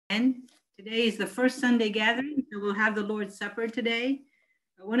And today is the first Sunday gathering, so we'll have the Lord's Supper today.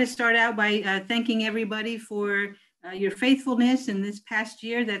 I want to start out by thanking everybody for your faithfulness in this past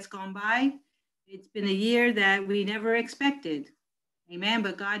year that's gone by. It's been a year that we never expected. Amen.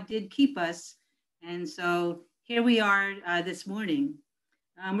 But God did keep us. And so here we are this morning.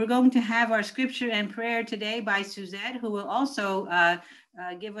 We're going to have our scripture and prayer today by Suzette, who will also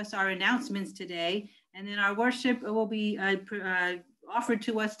give us our announcements today. And then our worship will be offered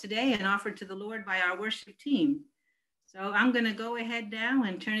to us today and offered to the Lord by our worship team. So I'm going to go ahead now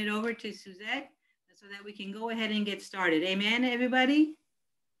and turn it over to Suzette so that we can go ahead and get started. Amen, everybody?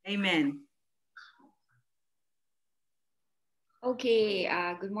 Amen. Okay,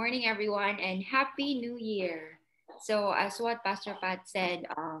 good morning, everyone, and Happy New Year. So as what Pastor Pat said,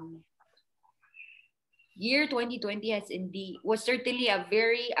 year 2020 was certainly a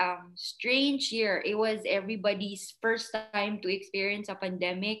very strange year. It was everybody's first time to experience a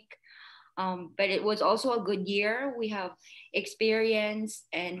pandemic. But it was also a good year. We have experienced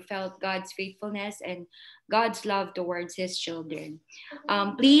and felt God's faithfulness and God's love towards his children.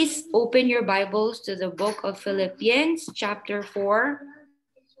 Please open your Bibles to the book of Philippians, chapter 4,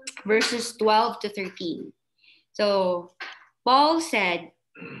 verses 12 to 13. So Paul said,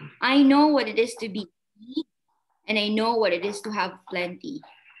 I know what it is to be needy, and I know what it is to have plenty.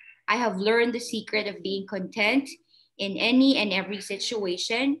 I have learned the secret of being content in any and every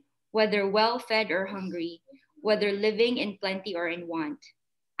situation, whether well-fed or hungry, whether living in plenty or in want.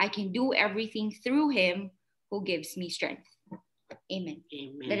 I can do everything through him who gives me strength. Amen.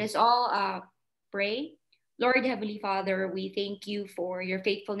 Amen. Let us all pray. Lord, Heavenly Father, we thank you for your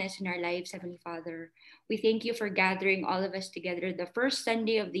faithfulness in our lives, Heavenly Father. We thank you for gathering all of us together the first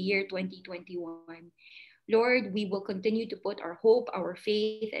Sunday of the year 2021. Lord, we will continue to put our hope, our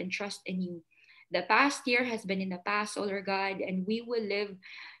faith, and trust in you. The past year has been in the past, O Lord God, and we will live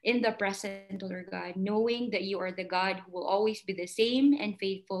in the present, O Lord God, knowing that you are the God who will always be the same and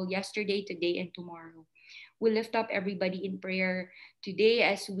faithful yesterday, today, and tomorrow. We lift up everybody in prayer today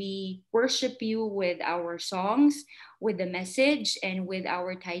as we worship you with our songs, with the message, and with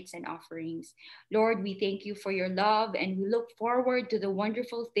our tithes and offerings. Lord, we thank you for your love, and we look forward to the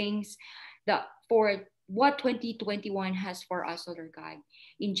wonderful things for what 2021 has for us, O Lord God.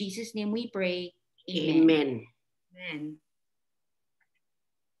 In Jesus' name we pray. Amen. Amen. Amen.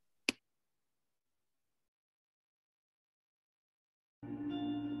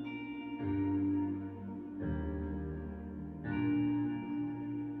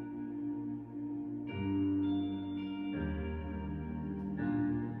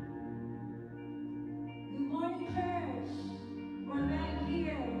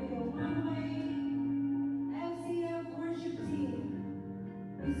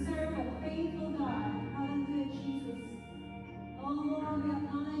 We serve a faithful God. Hallelujah, Jesus.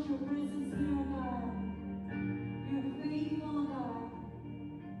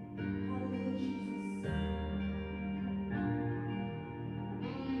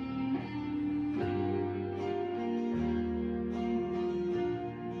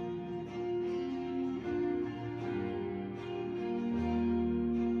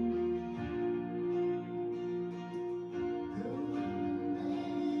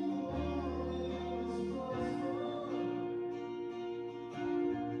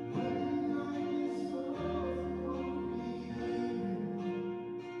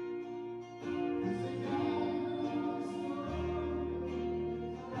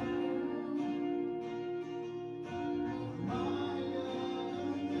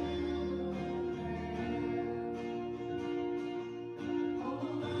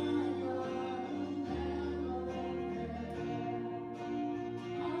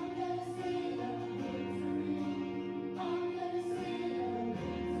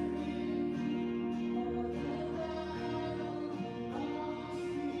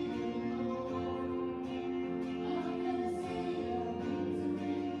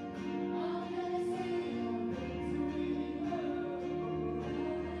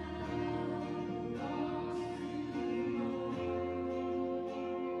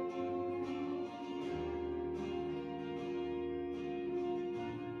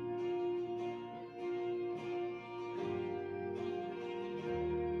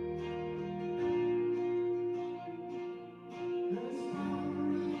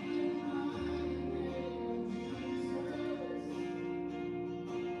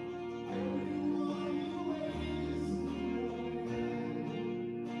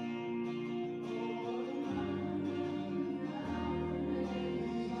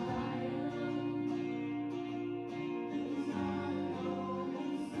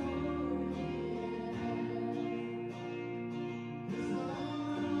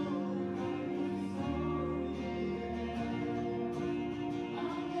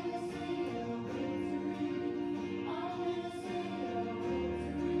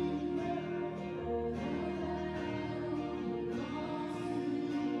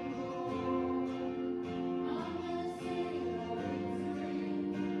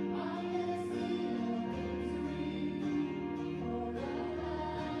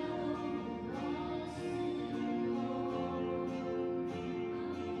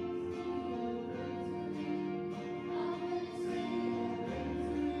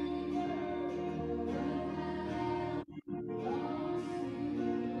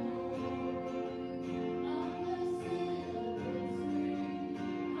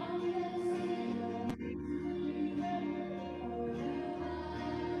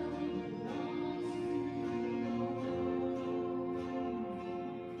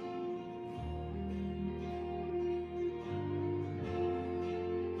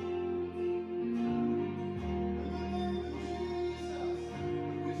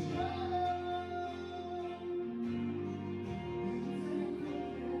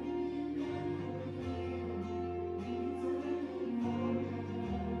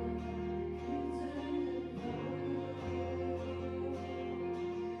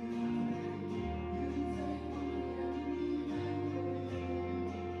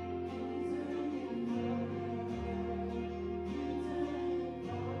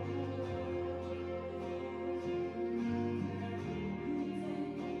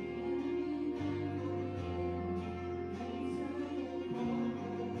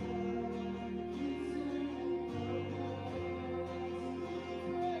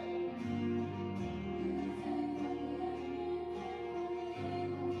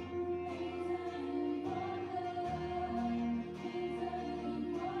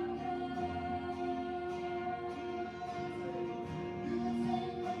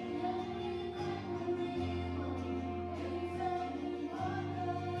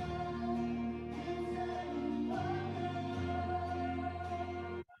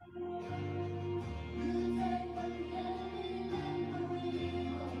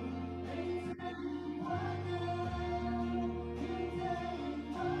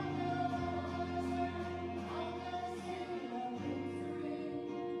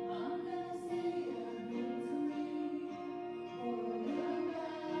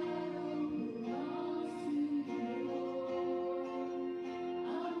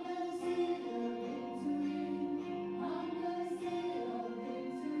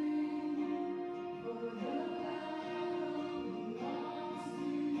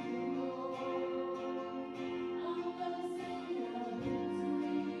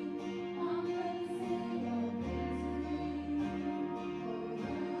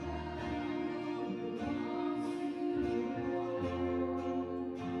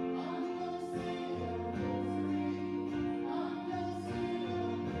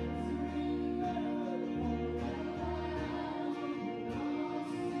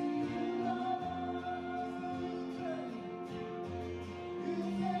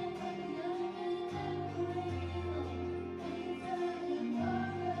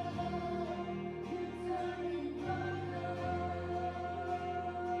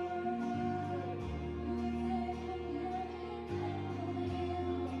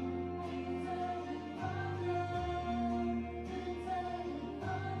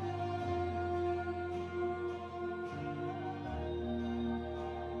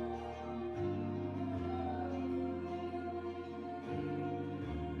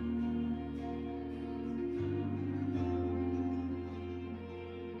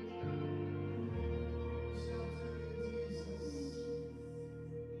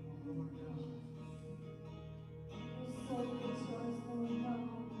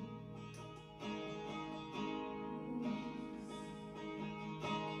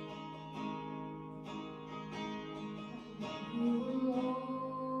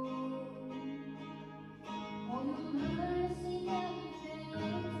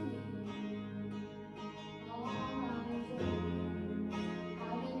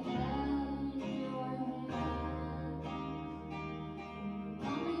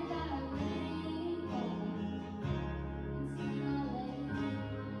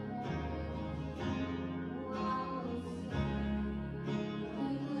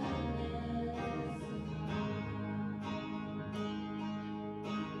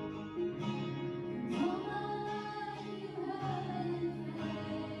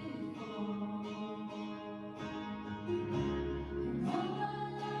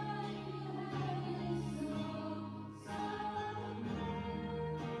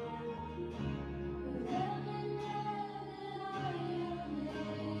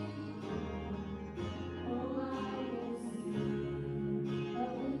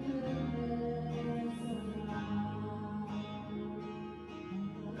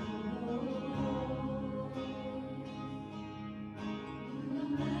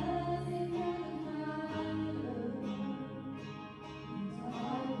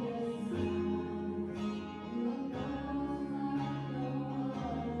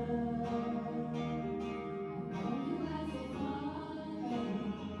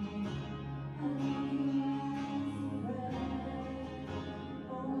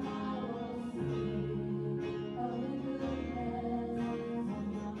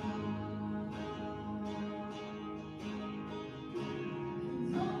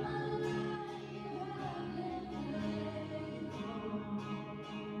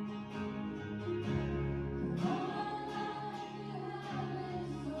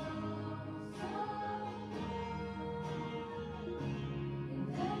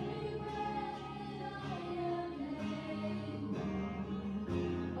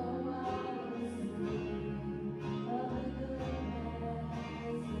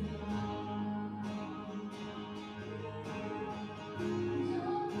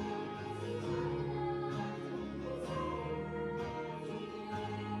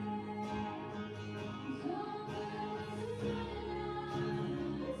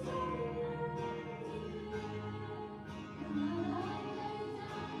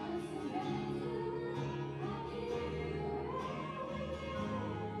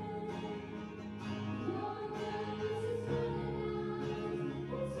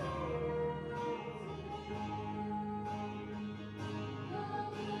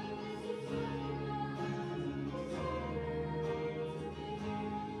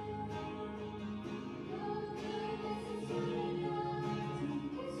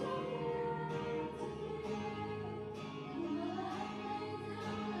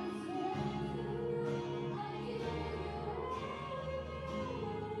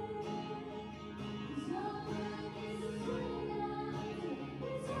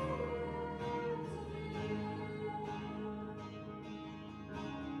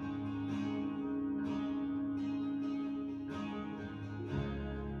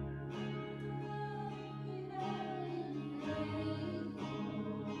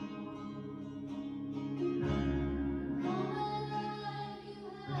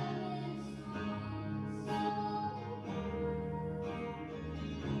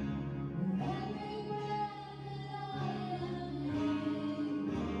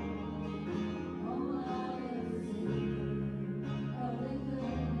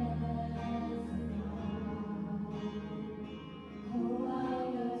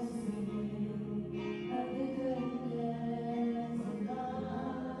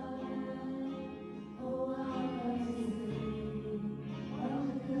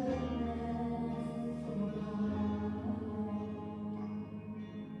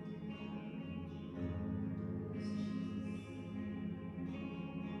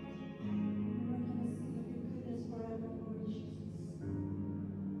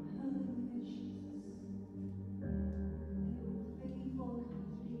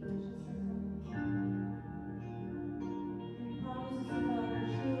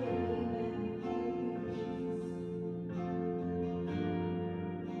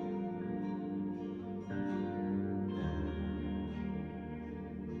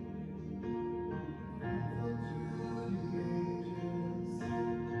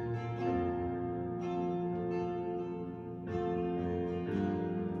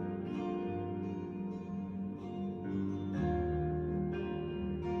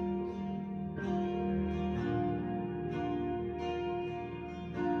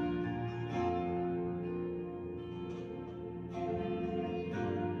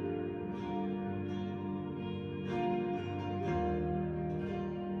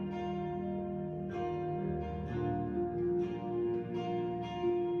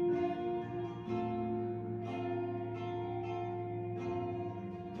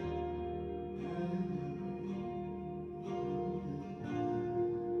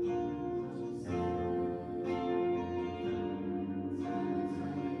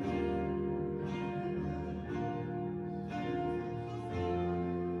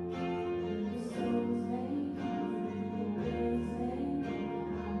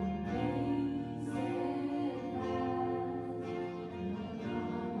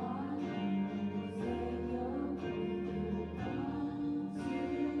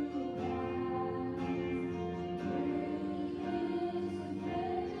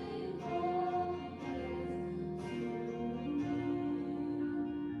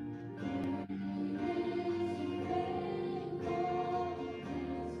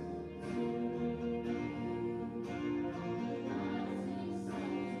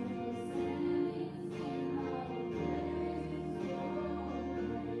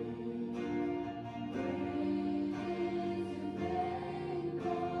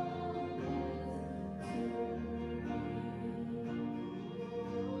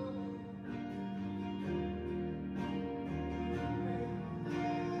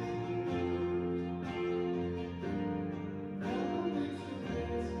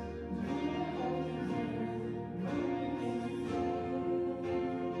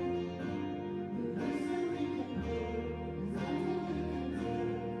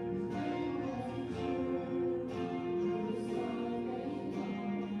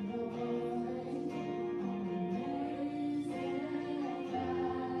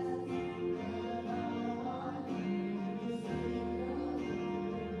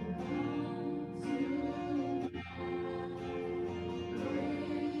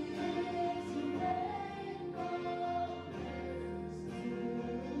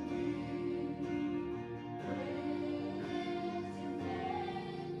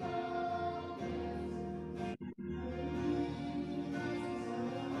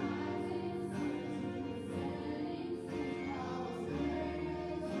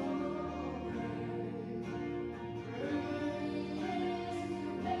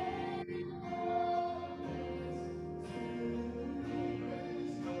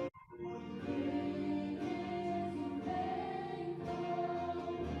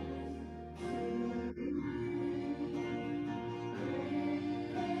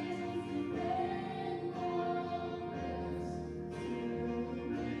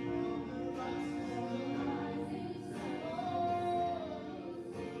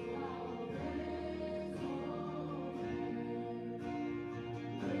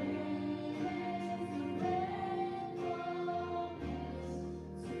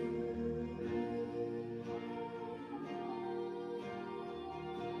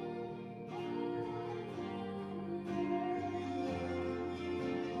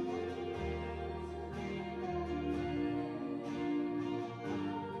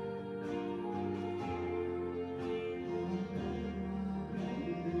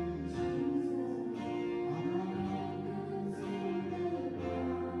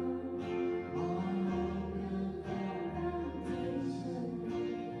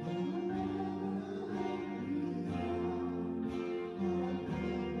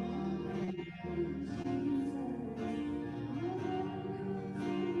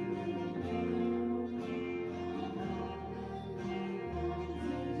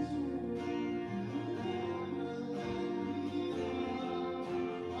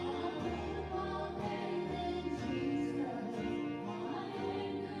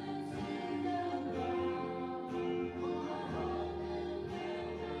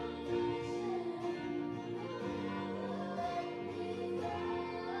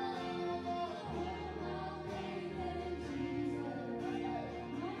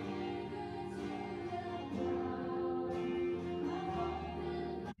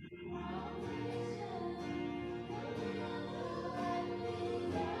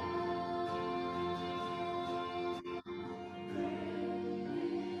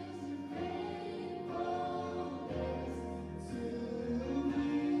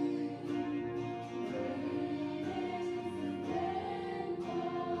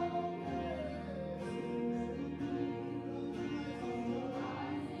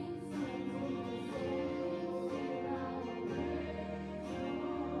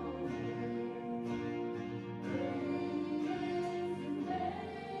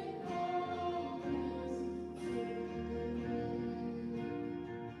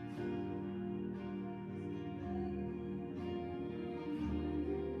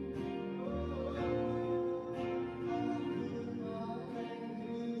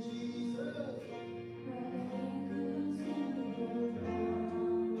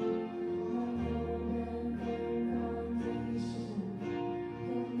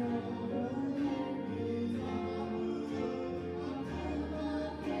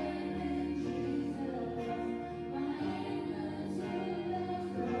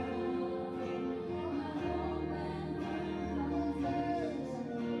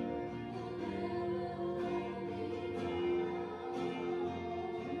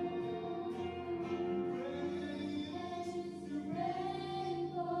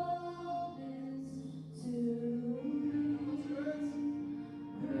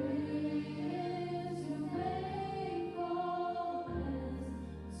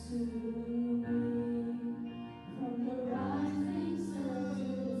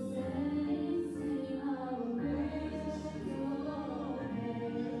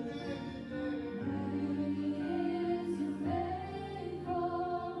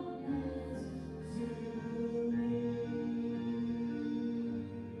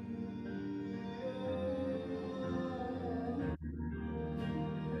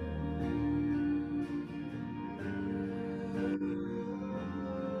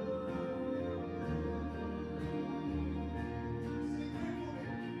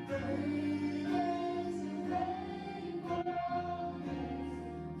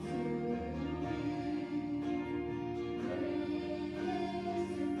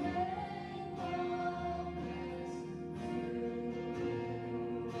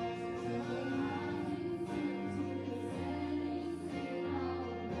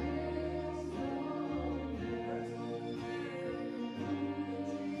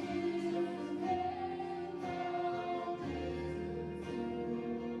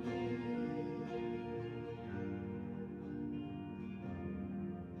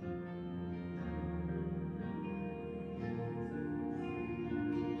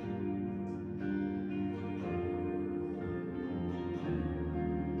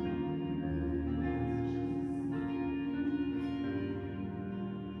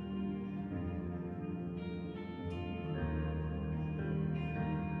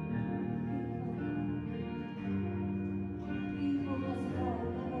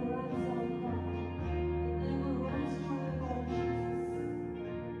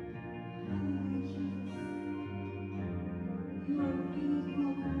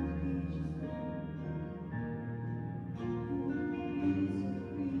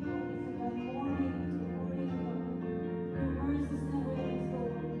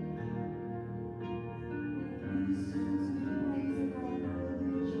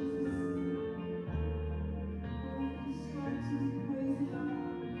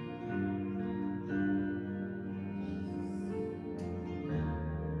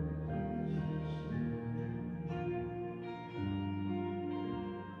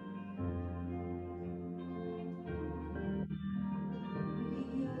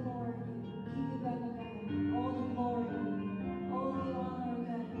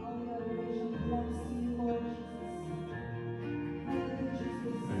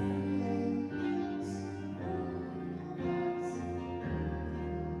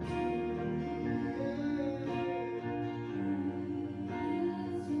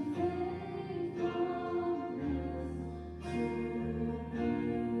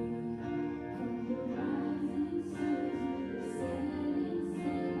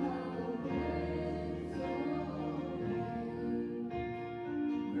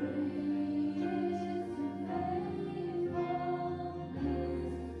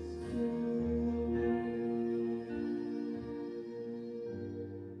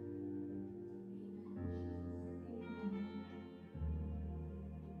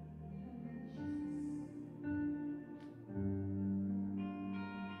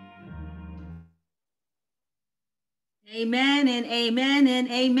 Amen and amen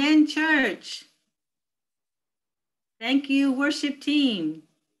and amen, church. Thank you, worship team,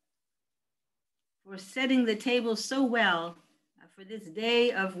 for setting the table so well for this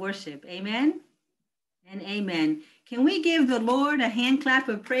day of worship. Amen and amen. Can we give the Lord a hand clap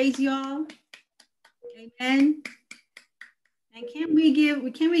of praise, y'all? Amen. And can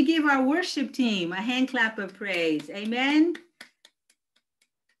we give our worship team a hand clap of praise? Amen.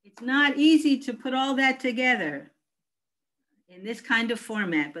 It's not easy to put all that together in this kind of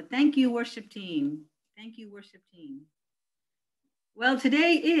format, but thank you, worship team. Thank you, worship team. Well,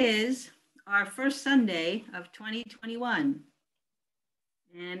 today is our first Sunday of 2021.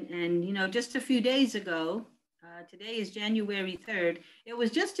 And you know, just a few days ago, today is January 3rd, it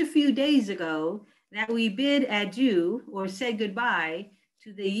was just a few days ago that we bid adieu or said goodbye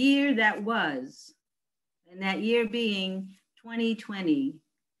to the year that was, and that year being 2020.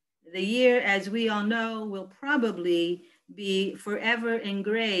 The year, as we all know, will probably be forever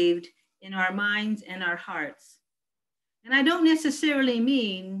engraved in our minds and our hearts. And I don't necessarily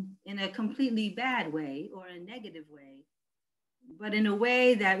mean in a completely bad way or a negative way, but in a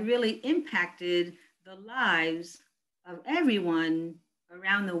way that really impacted the lives of everyone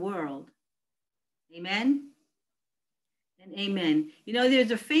around the world. Amen and amen. You know,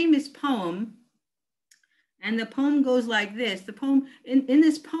 there's a famous poem, and the poem goes like this. The poem, in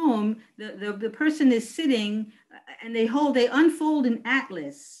this poem, the person is sitting and they unfold an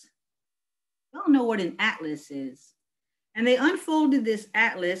atlas. You all know what an atlas is. And they unfolded this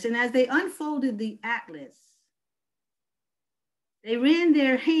atlas, and as they unfolded the atlas, they ran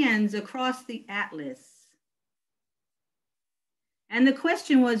their hands across the atlas. And the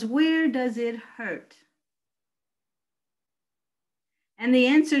question was, where does it hurt? And the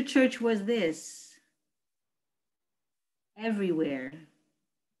answer, church, was this: everywhere.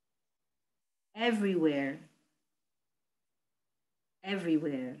 Everywhere.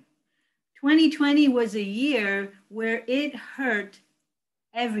 Everywhere. 2020 was a year where it hurt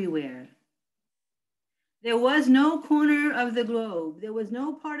everywhere. There was no corner of the globe, there was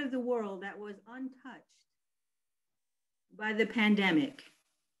no part of the world that was untouched by the pandemic,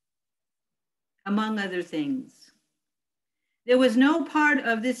 among other things. There was no part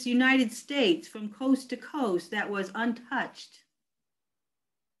of this United States from coast to coast that was untouched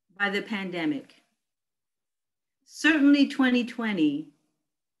by the pandemic. Certainly 2020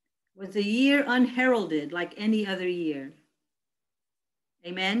 was a year unheralded like any other year.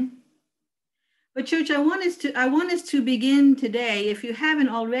 Amen. But church, I want us to begin today, if you haven't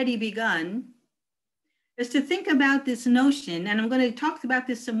already begun, is to think about this notion, and I'm going to talk about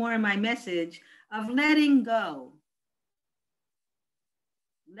this some more in my message, of letting go.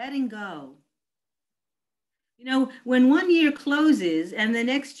 Letting go. You know, when one year closes and the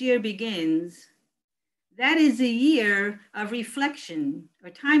next year begins, that is a year of reflection,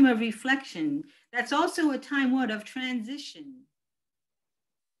 a time of reflection. That's also a time, what, of transition,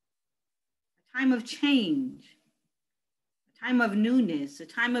 a time of change, a time of newness, a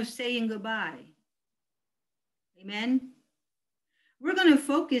time of saying goodbye. Amen. We're going to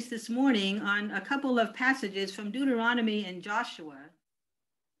focus this morning on a couple of passages from Deuteronomy and Joshua.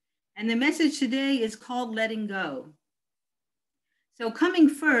 And the message today is called Letting Go. So coming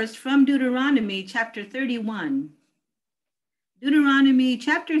first from Deuteronomy chapter 31. Deuteronomy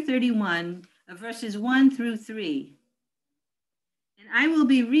chapter 31, verses 1 through 3. And I will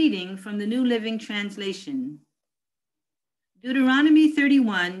be reading from the New Living Translation. Deuteronomy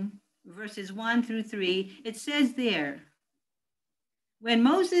 31, verses 1 through 3, it says there, when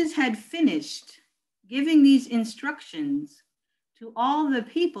Moses had finished giving these instructions to all the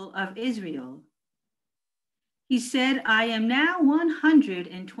people of Israel, he said, I am now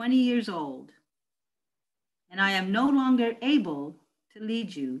 120 years old, and I am no longer able to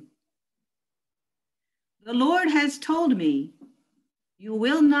lead you. The Lord has told me, you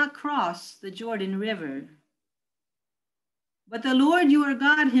will not cross the Jordan River. But the Lord your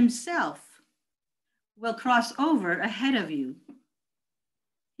God himself will cross over ahead of you.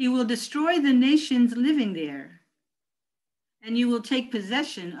 He will destroy the nations living there, and you will take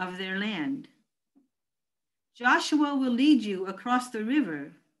possession of their land. Joshua will lead you across the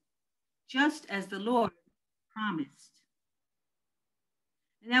river, just as the Lord promised.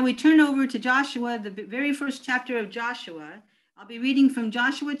 And now we turn over to Joshua, the very first chapter of Joshua. I'll be reading from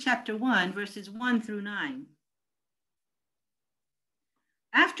Joshua chapter 1, verses 1 through 9.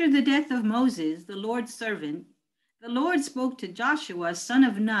 After the death of Moses, the Lord's servant, the Lord spoke to Joshua, son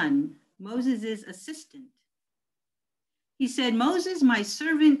of Nun, Moses' assistant. He said, Moses, my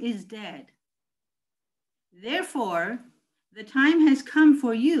servant, is dead. Therefore, the time has come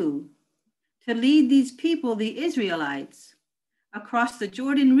for you to lead these people, the Israelites, across the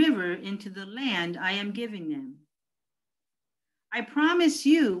Jordan River into the land I am giving them. I promise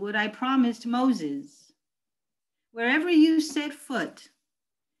you what I promised Moses. Wherever you set foot,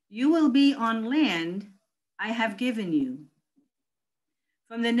 you will be on land I have given you.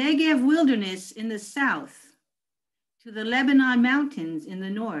 From the Negev wilderness in the south to the Lebanon mountains in the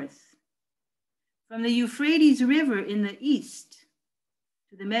north, from the Euphrates River in the east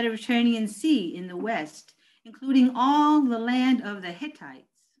to the Mediterranean Sea in the west, including all the land of the Hittites.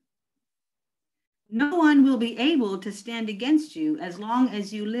 No one will be able to stand against you as long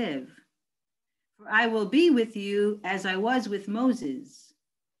as you live, for I will be with you as I was with Moses.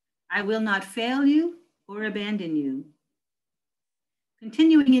 I will not fail you or abandon you.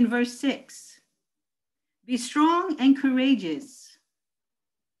 Continuing in verse 6, be strong and courageous,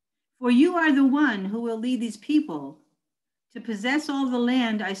 for you are the one who will lead these people to possess all the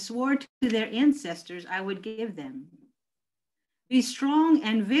land I swore to their ancestors I would give them. Be strong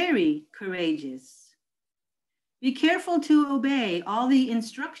and very courageous. Be careful to obey all the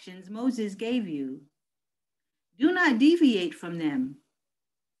instructions Moses gave you. Do not deviate from them,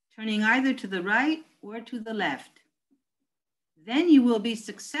 turning either to the right or to the left. Then you will be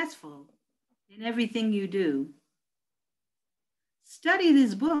successful in everything you do. Study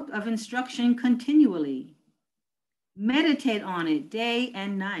this book of instruction continually. Meditate on it day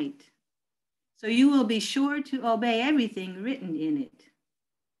and night, so you will be sure to obey everything written in it.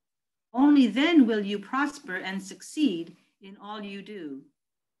 Only then will you prosper and succeed in all you do.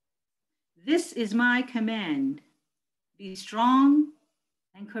 This is my command. Be strong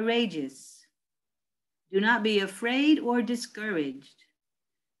and courageous. Do not be afraid or discouraged,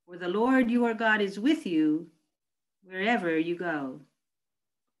 for the Lord your God is with you wherever you go.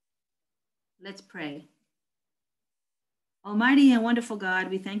 Let's pray. Almighty and wonderful God,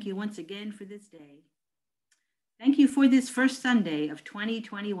 we thank you once again for this day. Thank you for this first Sunday of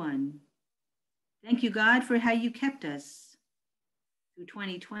 2021. Thank you, God, for how you kept us through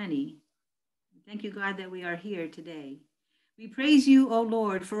 2020. Thank you, God, that we are here today. We praise you, O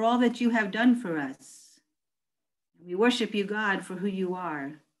Lord, for all that you have done for us. We worship you, God, for who you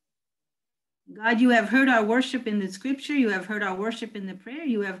are. God, you have heard our worship in the scripture. You have heard our worship in the prayer.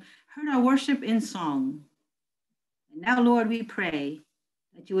 You have heard our worship in song. And now, Lord, we pray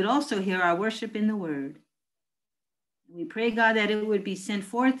that you would also hear our worship in the word. And we pray, God, that it would be sent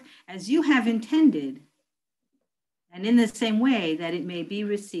forth as you have intended, and in the same way that it may be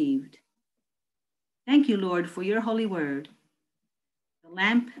received. Thank you, Lord, for your holy word, the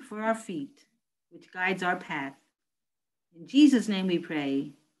lamp for our feet, which guides our path. In Jesus' name we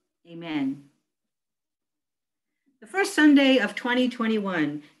pray, amen. The first Sunday of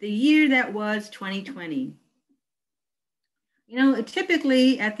 2021, the year that was 2020. You know,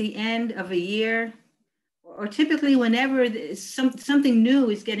 typically at the end of a year, or typically whenever something new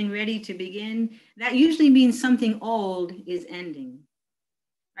is getting ready to begin, that usually means something old is ending,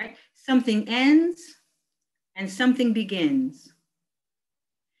 right? Something ends and something begins.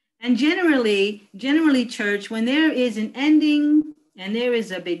 And generally, church, when there is an ending and there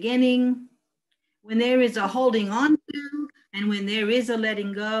is a beginning, when there is a holding on to and when there is a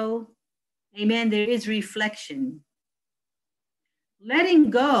letting go, amen, there is reflection. Letting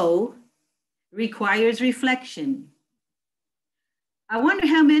go requires reflection. I wonder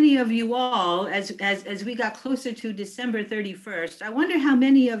how many of you all, as we got closer to December 31st, I wonder how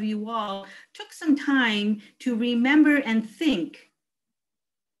many of you all took some time to remember and think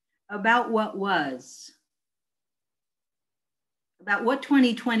about what was, about what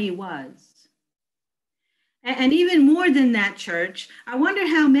 2020 was. And even more than that, church, I wonder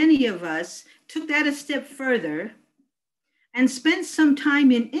how many of us took that a step further and spent some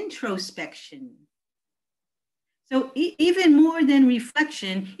time in introspection. So even more than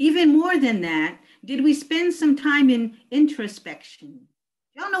reflection, even more than that, did we spend some time in introspection?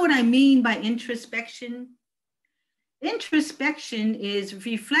 Y'all know what I mean by introspection? Introspection is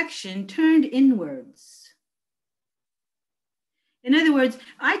reflection turned inwards. In other words,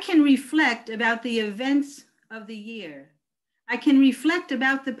 I can reflect about the events of the year. I can reflect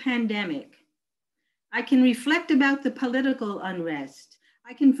about the pandemic. I can reflect about the political unrest.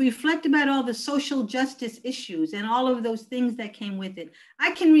 I can reflect about all the social justice issues and all of those things that came with it.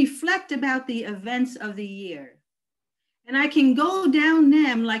 I can reflect about the events of the year. And I can go down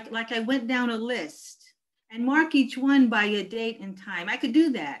them like I went down a list and mark each one by a date and time. I could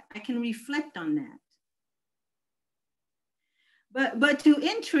do that. I can reflect on that. But to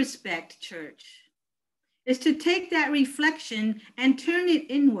introspect, church, is to take that reflection and turn it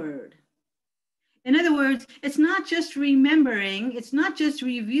inward. In other words, it's not just remembering, it's not just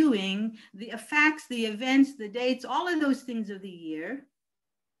reviewing the facts, the events, the dates, all of those things of the year.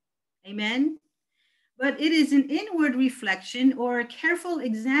 Amen. But it is an inward reflection or a careful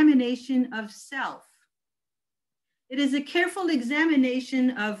examination of self. It is a careful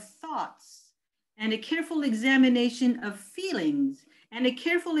examination of thoughts and a careful examination of feelings and a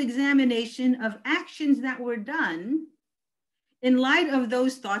careful examination of actions that were done in light of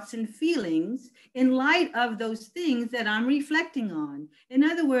those thoughts and feelings, in light of those things that I'm reflecting on. In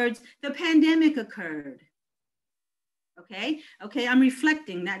other words, the pandemic occurred. Okay, I'm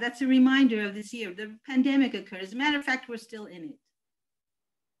reflecting that. That's a reminder of this year. The pandemic occurred. As a matter of fact, we're still in it.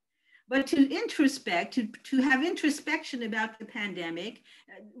 But to introspect, to have introspection about the pandemic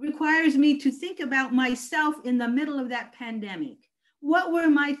requires me to think about myself in the middle of that pandemic. What were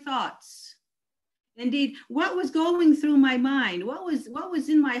my thoughts? Indeed, what was going through my mind? What was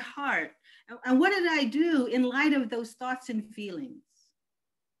in my heart? And what did I do in light of those thoughts and feelings?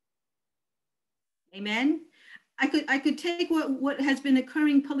 Amen. I could take what has been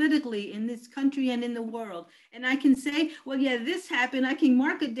occurring politically in this country and in the world, and I can say, well, yeah, this happened. I can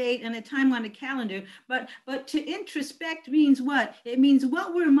mark a date and a time on a calendar, but to introspect means what? It means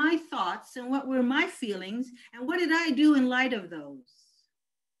what were my thoughts and what were my feelings, and what did I do in light of those?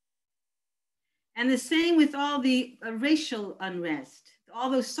 And the same with all the racial unrest, all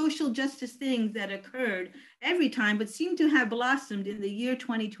those social justice things that occurred every time, but seem to have blossomed in the year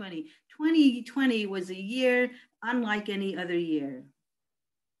 2020. 2020 was a year unlike any other year.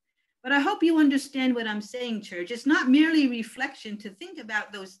 But I hope you understand what I'm saying, church. It's not merely reflection to think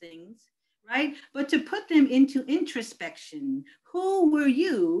about those things, right? But to put them into introspection. Who were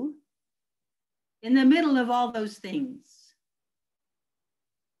you in the middle of all those things?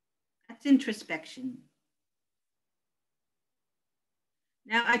 That's introspection.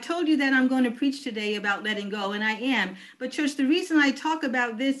 Now, I told you that I'm going to preach today about letting go, and I am. But church, the reason I talk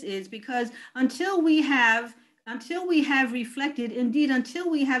about this is because until we have reflected, indeed, until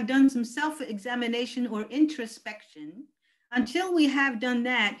we have done some self-examination or introspection, until we have done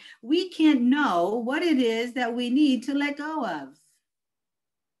that, we can't know what it is that we need to let go of.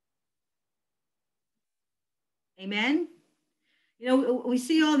 Amen? You know, we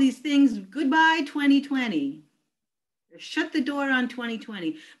see all these things, goodbye 2020. Shut the door on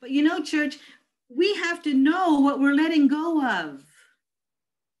 2020. But you know, church, we have to know what we're letting go of.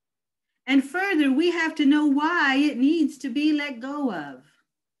 And further, we have to know why it needs to be let go of.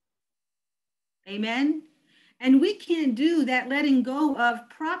 Amen? And we can't do that letting go of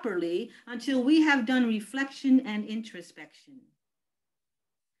properly until we have done reflection and introspection.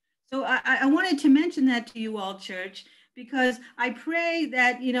 So I wanted to mention that to you all, church, because I pray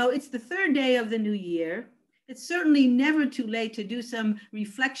that, you know, it's the third day of the new year. It's certainly never too late to do some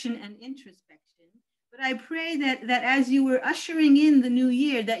reflection and introspection. But I pray that as you were ushering in the new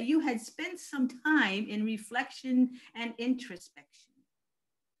year, that you had spent some time in reflection and introspection.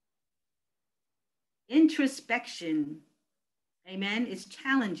 Introspection, amen, is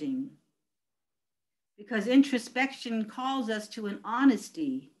challenging because introspection calls us to an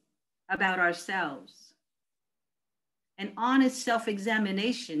honesty about ourselves, an honest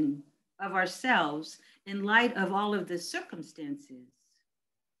self-examination of ourselves in light of all of the circumstances.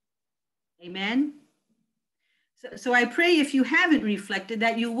 Amen. So I pray if you haven't reflected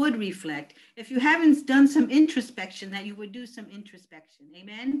that you would reflect. If you haven't done some introspection, that you would do some introspection.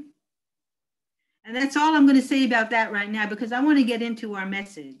 Amen. And that's all I'm going to say about that right now, because I want to get into our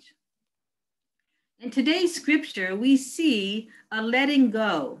message. In today's scripture, we see a letting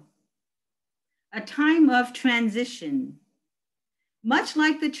go, a time of transition. Much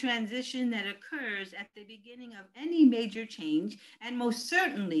like the transition that occurs at the beginning of any major change, and most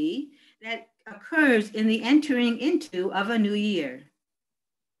certainly that occurs in the entering into of a new year.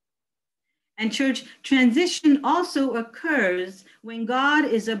 And church, transition also occurs when God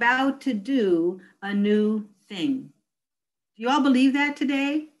is about to do a new thing. Do you all believe that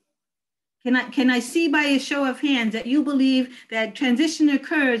today? Can I see by a show of hands that you believe that transition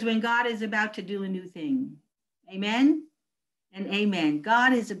occurs when God is about to do a new thing? Amen? And amen.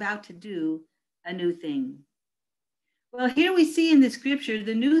 God is about to do a new thing. Well, here we see in the scripture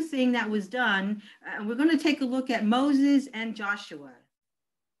the new thing that was done. We're going to take a look at Moses and Joshua.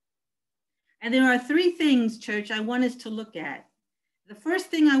 And there are three things, church, I want us to look at. The first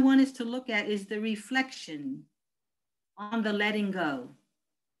thing I want us to look at is the reflection on the letting go.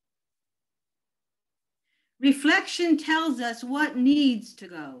 Reflection tells us what needs to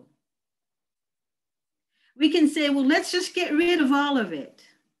go. We can say, well, let's just get rid of all of it.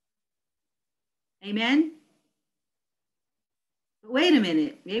 Amen? wait a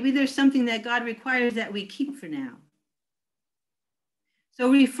minute, maybe there's something that God requires that we keep for now.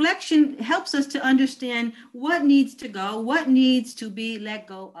 So reflection helps us to understand what needs to go, what needs to be let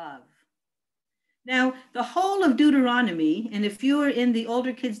go of. Now, the whole of Deuteronomy, and if you're in the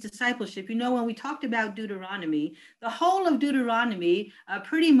older kids discipleship, you know when we talked about Deuteronomy, the whole of Deuteronomy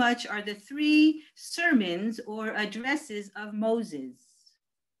pretty much are the 3 sermons or addresses of Moses.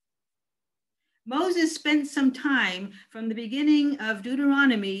 Moses spent some time from the beginning of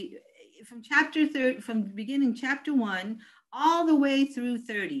Deuteronomy, from beginning chapter 1, all the way through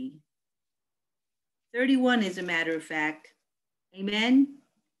 30. 31, as a matter of fact. Amen.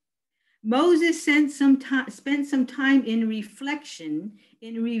 Moses spent some time in reflection,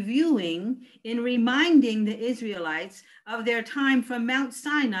 in reviewing, in reminding the Israelites of their time from Mount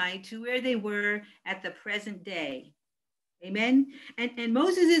Sinai to where they were at the present day. Amen. And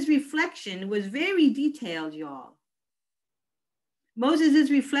Moses' reflection was very detailed, y'all.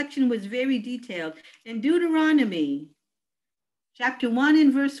 Moses' reflection was very detailed. In Deuteronomy chapter 1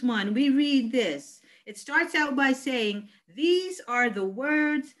 and verse 1, we read this. It starts out by saying, "These are the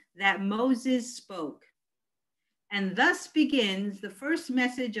words that Moses spoke." And thus begins the first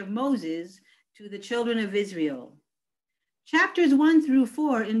message of Moses to the children of Israel. Chapters 1 through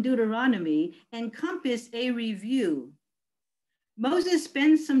 4 in Deuteronomy encompass a review. Moses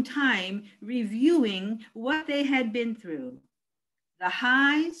spends some time reviewing what they had been through, the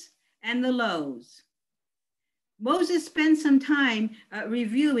highs and the lows. Moses spends some time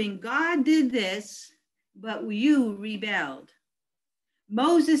reviewing, God did this, but you rebelled.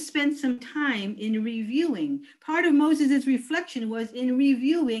 Moses spent some time in reviewing. Part of Moses' reflection was in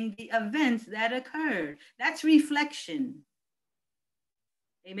reviewing the events that occurred. That's reflection.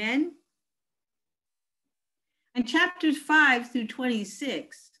 Amen? In chapters 5 through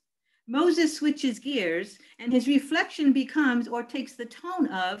 26, Moses switches gears and his reflection becomes or takes the tone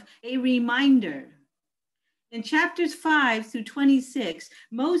of a reminder. In chapters 5 through 26,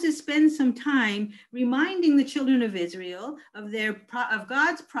 Moses spends some time reminding the children of Israel of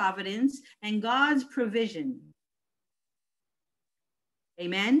God's providence and God's provision.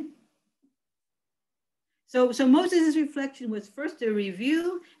 Amen? So Moses' reflection was first a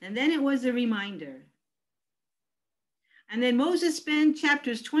review, and then it was a reminder. And then Moses spent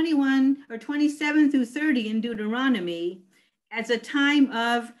chapters 21 or 27 through 30 in Deuteronomy as a time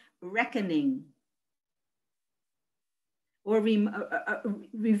of reckoning. Or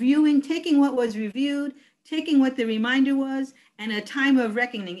reviewing, taking what was reviewed, taking what the reminder was, and a time of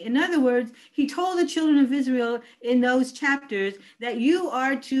reckoning. In other words, he told the children of Israel in those chapters that you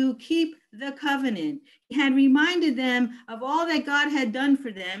are to keep the covenant. He had reminded them of all that God had done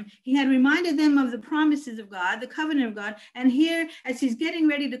for them. He had reminded them of the promises of God, the covenant of God. And here, as he's getting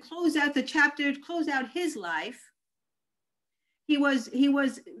ready to close out the chapter, close out his life, he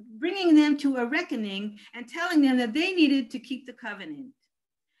was bringing them to a reckoning and telling them that they needed to keep the covenant.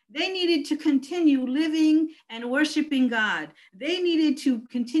 They needed to continue living and worshiping God. They needed to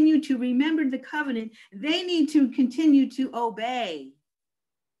continue to remember the covenant. They need to continue to obey.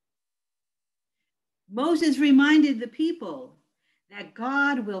 Moses reminded the people that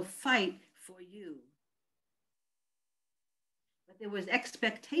God will fight for you. But there was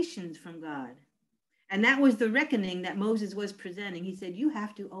expectations from God. And that was the reckoning that Moses was presenting. He said, you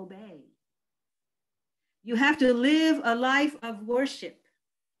have to obey. You have to live a life of worship.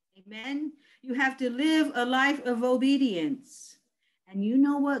 Amen. You have to live a life of obedience. And you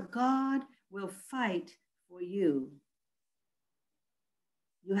know what? God will fight for you.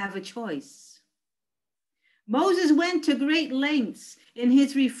 You have a choice. Moses went to great lengths in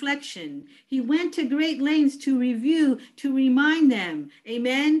his reflection. He went to great lengths to review, to remind them,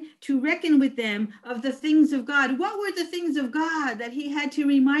 amen, to reckon with them of the things of God. What were the things of God that he had to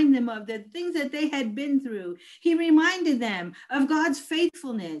remind them of, the things that they had been through? He reminded them of God's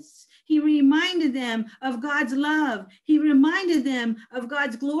faithfulness. He reminded them of God's love. He reminded them of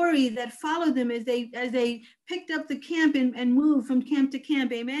God's glory that followed them as they picked up the camp and moved from camp to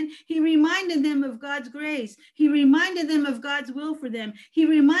camp. Amen. He reminded them of God's grace. He reminded them of God's will for them. He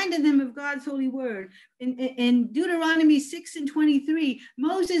reminded them of God's holy word. In Deuteronomy 6 and 23,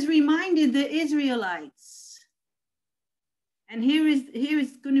 Moses reminded the Israelites. And here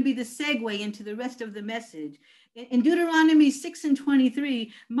is going to be the segue into the rest of the message. In Deuteronomy 6 and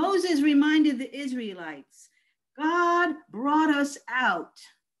 23, Moses reminded the Israelites, God brought us out.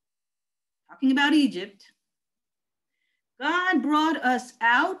 Talking about Egypt. God brought us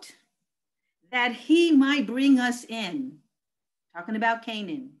out that he might bring us in. Talking about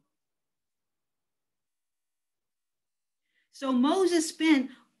Canaan. So Moses spent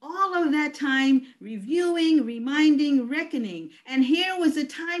all of that time reviewing, reminding, reckoning. And here was the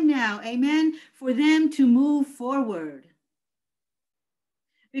time now, amen, for them to move forward.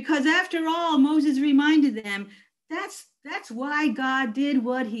 Because after all, Moses reminded them, that's why God did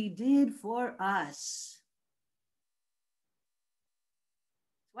what he did for us.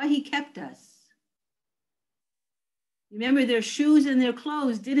 Why he kept us. Remember, their shoes and their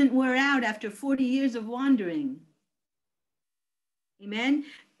clothes didn't wear out after 40 years of wandering. Amen.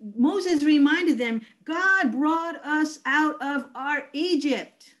 Moses reminded them, God brought us out of our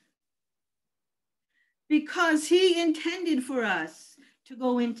Egypt because he intended for us to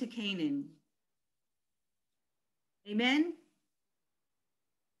go into Canaan. Amen.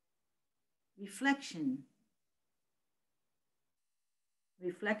 Reflection.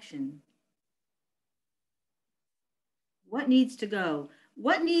 Reflection. What needs to go?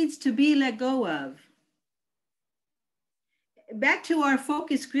 What needs to be let go of? Back to our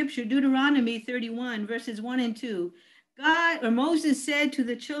focus scripture, Deuteronomy 31, verses 1 and 2. Moses said to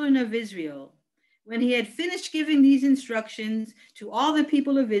the children of Israel, when he had finished giving these instructions to all the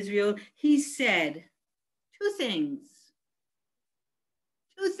people of Israel, he said two things.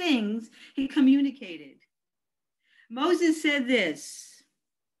 Two things he communicated. Moses said this,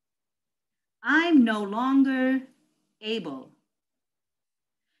 I'm no longer able.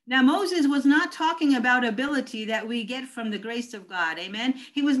 Now, Moses was not talking about ability that we get from the grace of God. Amen.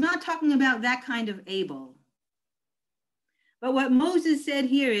 He was not talking about that kind of able. But what Moses said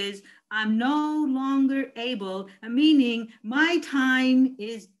here is, I'm no longer able, meaning my time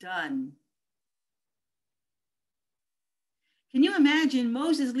is done. Can you imagine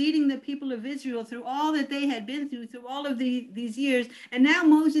Moses leading the people of Israel through all that they had been through all of these years? And now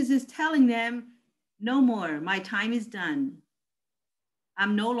Moses is telling them, no more, my time is done.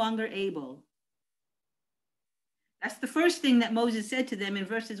 I'm no longer able. That's the first thing that Moses said to them in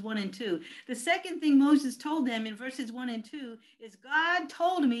verses 1 and 2. The second thing Moses told them in verses 1 and 2 is, God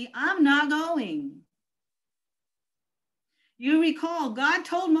told me I'm not going. You recall, God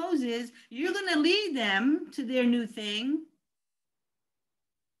told Moses, you're going to lead them to their new thing.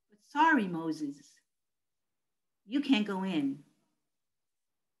 But sorry, Moses, you can't go in.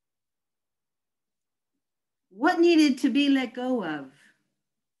 What needed to be let go of?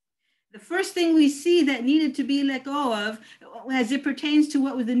 The first thing we see that needed to be let go of, as it pertains to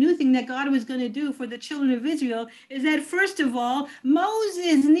what was the new thing that God was going to do for the children of Israel, is that first of all,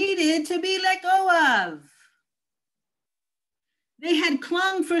 Moses needed to be let go of. They had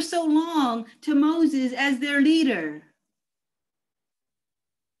clung for so long to Moses as their leader.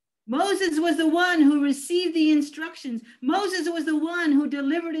 Moses was the one who received the instructions. Moses was the one who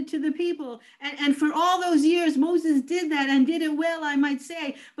delivered it to the people. And for all those years, Moses did that and did it well, I might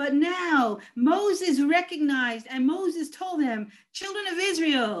say. But now Moses recognized and Moses told them, children of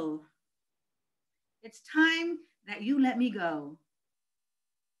Israel, it's time that you let me go.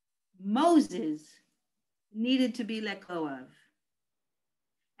 Moses needed to be let go of.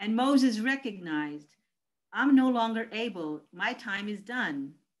 And Moses recognized, I'm no longer able. My time is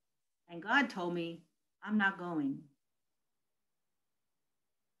done. And God told me, I'm not going.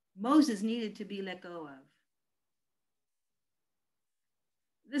 Moses needed to be let go of.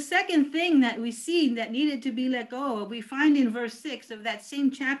 The second thing that we see that needed to be let go of, we find in verse 6 of that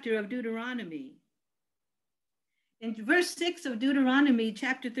same chapter of Deuteronomy. In verse 6 of Deuteronomy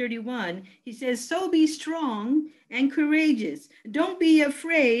chapter 31, he says, so be strong and courageous. Don't be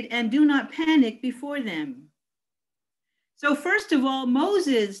afraid and do not panic before them. So first of all,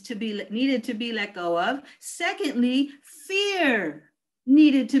 Moses needed to be let go of. Secondly, fear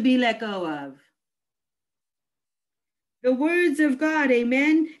needed to be let go of. The words of God,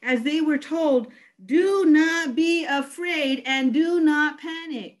 amen, as they were told, do not be afraid and do not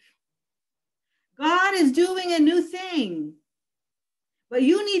panic. God is doing a new thing. But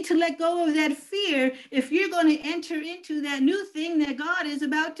you need to let go of that fear if you're going to enter into that new thing that God is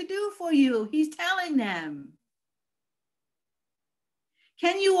about to do for you. He's telling them.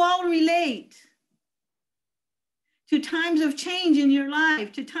 Can you all relate to times of change in your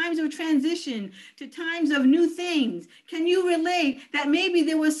life, to times of transition, to times of new things? Can you relate that maybe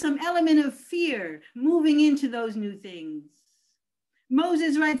there was some element of fear moving into those new things?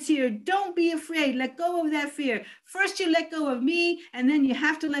 Moses writes here, don't be afraid. Let go of that fear. First you let go of me, and then you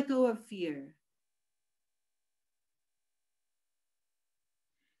have to let go of fear.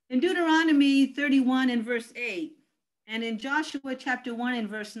 In Deuteronomy 31 and verse 8, and in Joshua chapter 1 and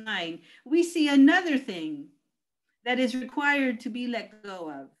verse 9, we see another thing that is required to be let go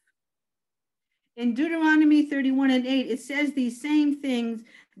of. In Deuteronomy 31 and 8, it says these same things.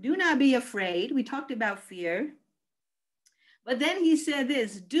 Do not be afraid. We talked about fear. But then he said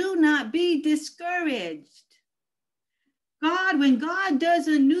this, do not be discouraged. When God does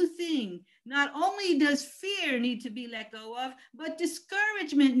a new thing, not only does fear need to be let go of, but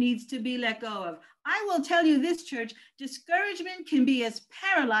discouragement needs to be let go of. I will tell you this, church, discouragement can be as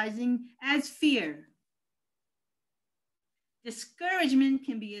paralyzing as fear. Discouragement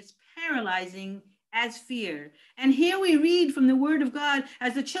can be as paralyzing as fear. And here we read from the word of God,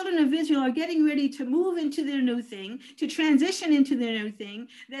 as the children of Israel are getting ready to move into their new thing, to transition into their new thing,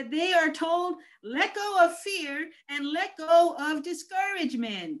 that they are told, let go of fear and let go of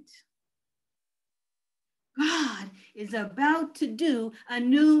discouragement. God is about to do a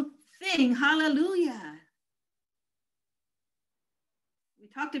new thing. Hallelujah. We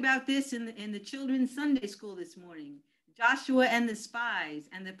talked about this in the children's Sunday school this morning. Joshua and the spies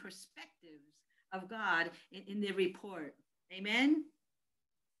and the perspectives of God in their report. Amen.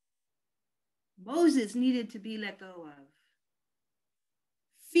 Moses needed to be let go of.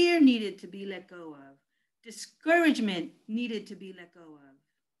 Fear needed to be let go of. Discouragement needed to be let go of.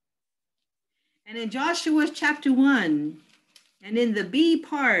 And in Joshua chapter 1, and in the B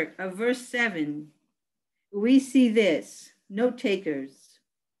part of verse 7, we see this, note takers.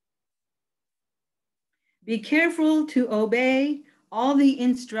 Be careful to obey all the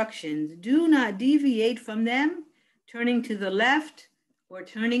instructions. Do not deviate from them, turning to the left or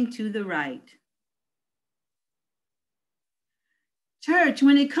turning to the right. Church,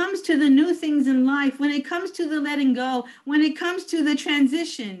 when it comes to the new things in life, when it comes to the letting go, when it comes to the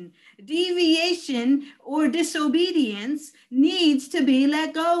transition, deviation or disobedience needs to be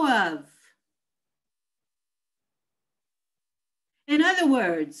let go of. In other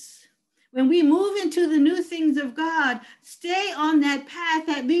words, when we move into the new things of God, stay on that path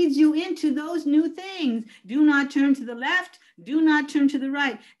that leads you into those new things. Do not turn to the left. Do not turn to the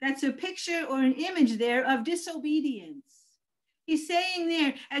right. That's a picture or an image there of disobedience. He's saying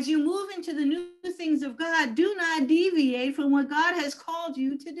there, as you move into the new things of God, do not deviate from what God has called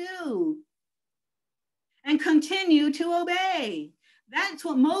you to do. And continue to obey. That's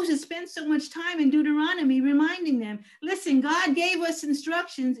what Moses spent so much time in Deuteronomy reminding them. Listen, God gave us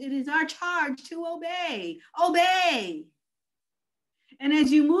instructions. It is our charge to obey. Obey. And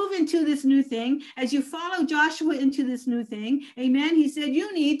as you move into this new thing, as you follow Joshua into this new thing, amen, he said,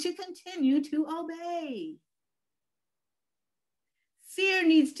 you need to continue to obey. Fear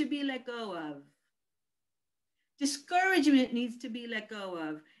needs to be let go of. Discouragement needs to be let go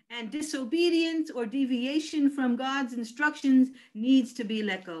of. And disobedience or deviation from God's instructions needs to be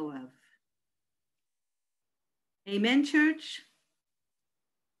let go of. Amen, church?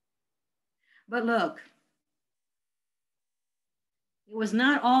 But look, it was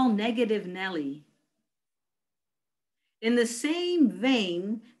not all negative Nelly. In the same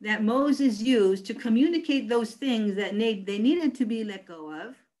vein that Moses used to communicate those things that they needed to be let go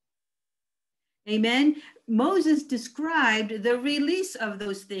of, amen, Moses described the release of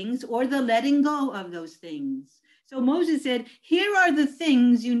those things or the letting go of those things. So Moses said, here are the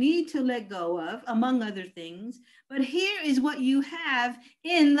things you need to let go of, among other things, but here is what you have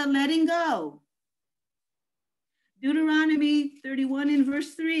in the letting go. Deuteronomy 31 in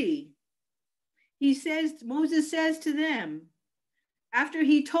verse 3. Moses says to them, after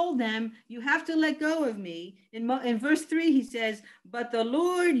he told them, you have to let go of me, in verse 3, he says, but the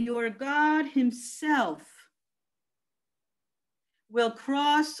Lord your God himself will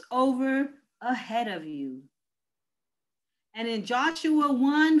cross over ahead of you. And in Joshua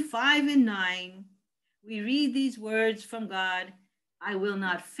 1, 5 and 9, we read these words from God, I will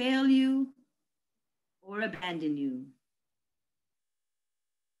not fail you or abandon you.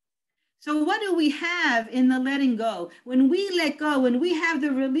 So what do we have in the letting go? When we let go, when we have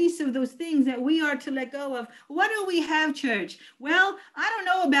the release of those things that we are to let go of, what do we have, church? Well, I don't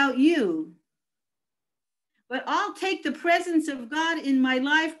know about you, but I'll take the presence of God in my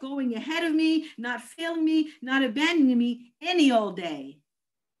life going ahead of me, not failing me, not abandoning me any old day.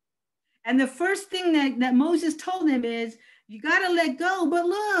 And the first thing that Moses told them is, you got to let go, but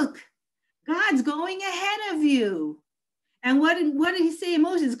look, God's going ahead of you. And what did he say,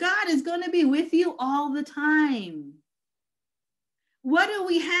 Moses? God is going to be with you all the time. What do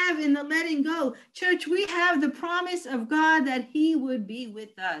we have in the letting go? Church, we have the promise of God that he would be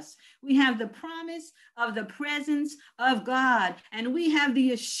with us. We have the promise of the presence of God. And we have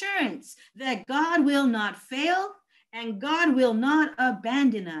the assurance that God will not fail and God will not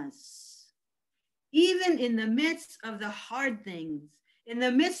abandon us. Even in the midst of the hard things, in the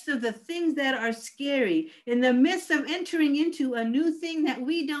midst of the things that are scary, in the midst of entering into a new thing that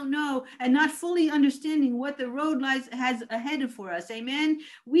we don't know and not fully understanding what the road lies has ahead for us, amen,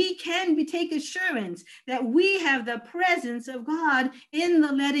 we can take assurance that we have the presence of God in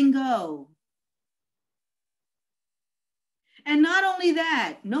the letting go. And not only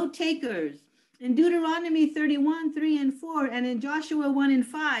that, note takers, in Deuteronomy 31, 3 and 4, and in Joshua 1 and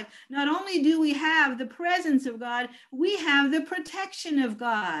 5, not only do we have the presence of God, we have the protection of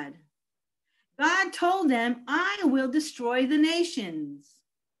God. God told them, I will destroy the nations,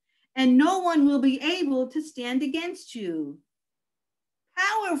 and no one will be able to stand against you.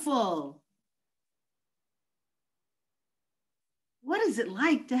 Powerful. What is it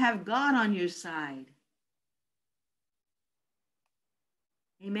like to have God on your side?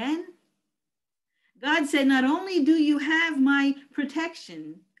 Amen? God said, not only do you have my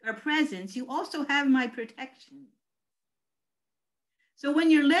protection or presence, you also have my protection. So when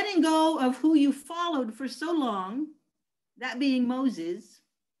you're letting go of who you followed for so long, that being Moses,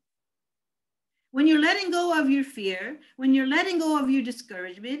 when you're letting go of your fear, when you're letting go of your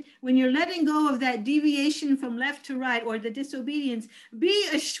discouragement, when you're letting go of that deviation from left to right or the disobedience, be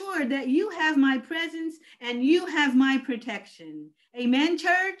assured that you have my presence and you have my protection. Amen,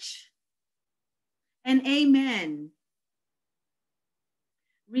 church? And amen.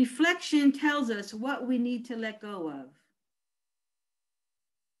 Reflection tells us what we need to let go of.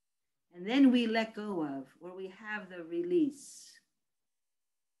 And then we let go of, or we have the release.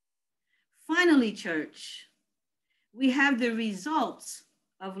 Finally, church, we have the results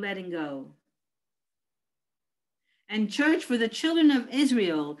of letting go. And church, for the children of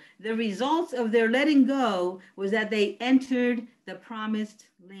Israel, the results of their letting go was that they entered the promised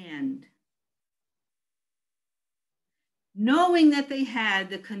land, knowing that they had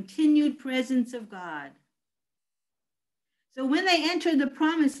the continued presence of God. So when they entered the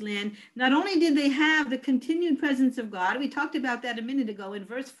promised land, not only did they have the continued presence of God, we talked about that a minute ago in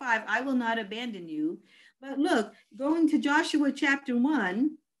verse 5, I will not abandon you. But look, going to Joshua chapter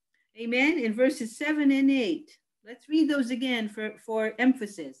 1, amen, in verses 7 and 8. Let's read those again for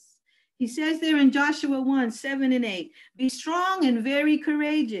emphasis. He says there in Joshua 1, 7 and 8, be strong and very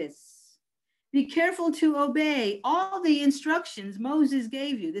courageous. Be careful to obey all the instructions Moses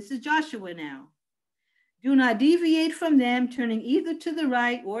gave you. This is Joshua now. Do not deviate from them, turning either to the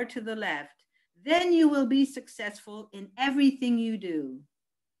right or to the left. Then you will be successful in everything you do.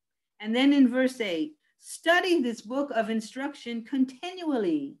 And then in verse 8, study this book of instruction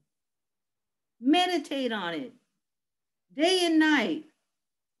continually. Meditate on it day and night,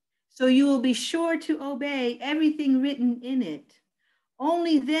 so you will be sure to obey everything written in it.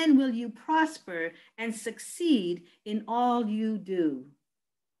 Only then will you prosper and succeed in all you do.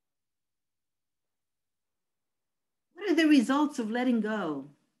 What are the results of letting go?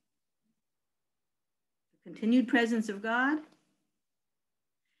 The continued presence of God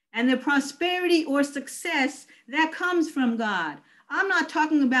and the prosperity or success that comes from God. I'm not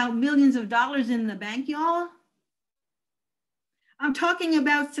talking about millions of dollars in the bank, y'all. I'm talking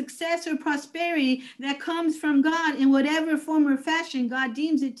about success or prosperity that comes from God in whatever form or fashion God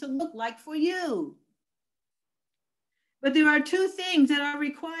deems it to look like for you. But there are two things that are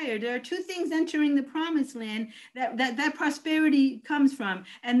required. There are two things entering the promised land that prosperity comes from.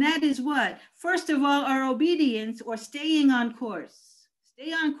 And that is what? First of all, our obedience or staying on course.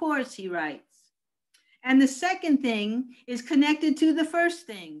 Stay on course, he writes. And the second thing is connected to the first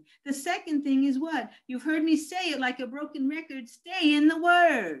thing. The second thing is what? You've heard me say it like a broken record. Stay in the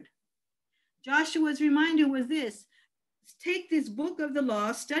word. Joshua's reminder was this. Take this book of the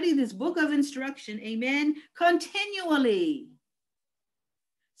law, study this book of instruction, amen, continually.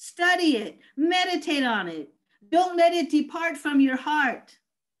 Study it, meditate on it. Don't let it depart from your heart.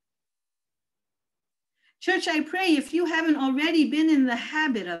 Church, I pray if you haven't already been in the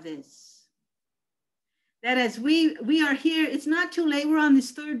habit of this, that as we are here, it's not too late. We're on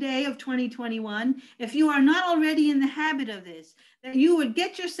this third day of 2021. If you are not already in the habit of this, that you would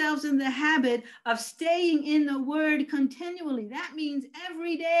get yourselves in the habit of staying in the word continually. That means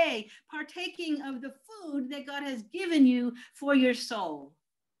every day partaking of the food that God has given you for your soul,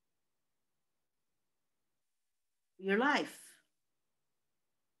 your life,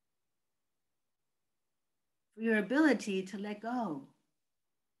 for your ability to let go.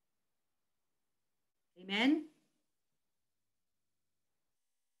 Amen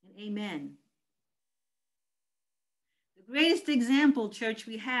and amen. The greatest example, church,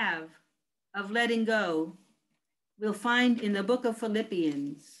 we have of letting go, we'll find in the book of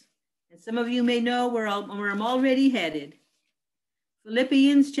Philippians. And some of you may know where I'm already headed.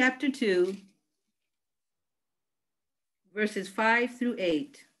 Philippians chapter 2, verses 5 through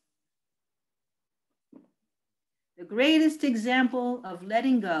 8. The greatest example of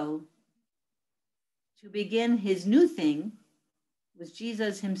letting go to begin his new thing was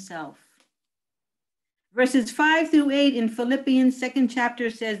Jesus himself. Verses 5 through 8 in Philippians 2nd chapter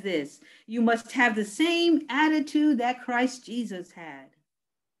says this: you must have the same attitude that Christ Jesus had.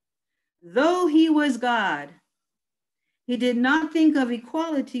 Though he was God, he did not think of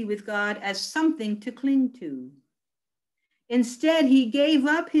equality with God as something to cling to. Instead, he gave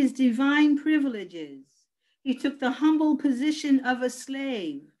up his divine privileges. He took the humble position of a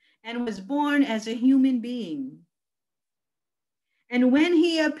slave and was born as a human being. And when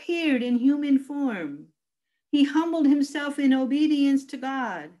he appeared in human form, he humbled himself in obedience to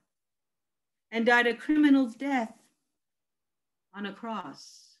God and died a criminal's death on a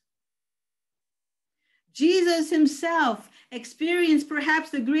cross. Jesus himself experienced perhaps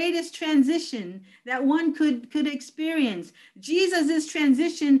the greatest transition that one could experience. Jesus'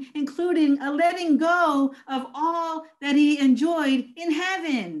 transition, including a letting go of all that he enjoyed in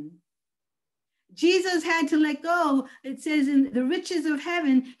heaven. Jesus had to let go. It says in the riches of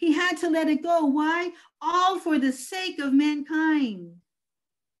heaven, he had to let it go. Why? All for the sake of mankind.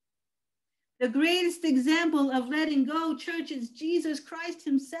 The greatest example of letting go, church, is Jesus Christ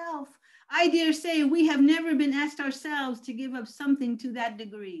himself. I dare say we have never been asked ourselves to give up something to that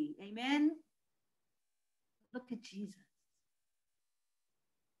degree. Amen? Look at Jesus.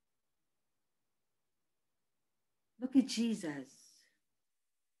 Look at Jesus,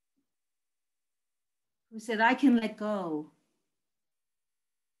 who said, I can let go.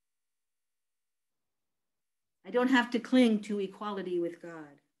 I don't have to cling to equality with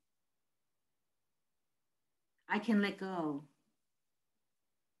God. I can let go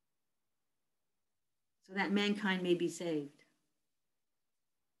so that mankind may be saved.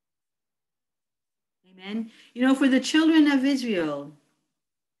 Amen. You know, for the children of Israel,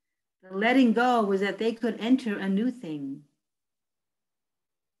 the letting go was that they could enter a new thing.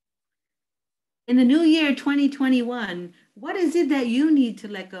 In the new year 2021, what is it that you need to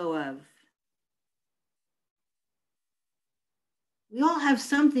let go of? We all have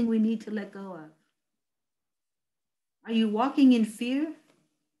something we need to let go of. Are you walking in fear?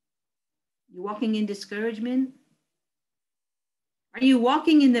 You walking in discouragement? Are you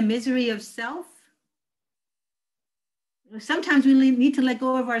walking in the misery of self? Sometimes we need to let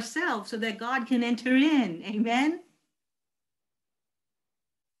go of ourselves so that God can enter in. Amen?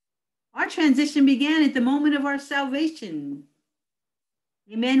 Our transition began at the moment of our salvation.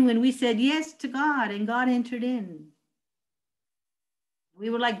 Amen? When we said yes to God and God entered in. We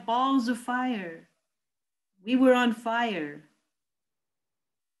were like balls of fire. We were on fire.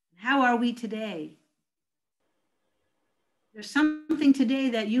 How are we today? There's something today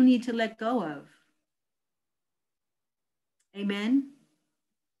that you need to let go of. Amen?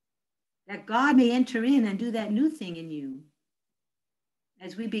 That God may enter in and do that new thing in you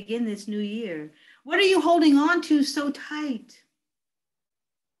as we begin this new year. What are you holding on to so tight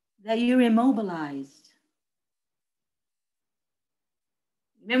that you're immobilized?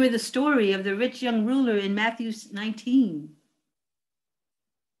 Remember the story of the rich young ruler in Matthew 19.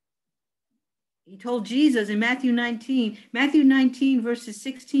 He told Jesus in Matthew 19 verses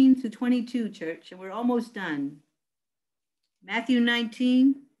 16 to 22, church, and we're almost done. Matthew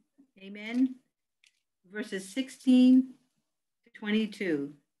 19, amen, verses 16 to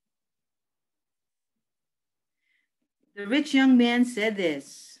 22. The rich young man said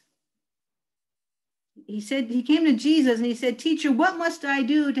this. He came to Jesus and he said, "Teacher, what must I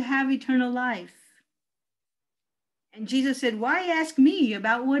do to have eternal life?" And Jesus said, "Why ask me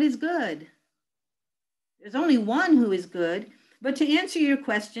about what is good? There's only one who is good. But to answer your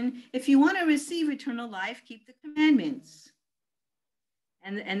question, if you want to receive eternal life, keep the commandments."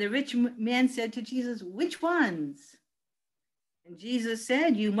 And the rich man said to Jesus, "Which ones?" And Jesus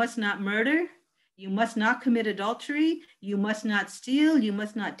said, "You must not murder. You must not commit adultery. You must not steal. You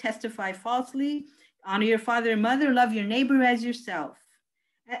must not testify falsely. Honor your father and mother. Love your neighbor as yourself."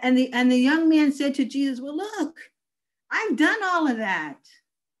 And the young man said to Jesus, "Well, look, I've done all of that.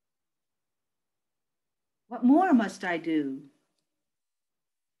 What more must I do?"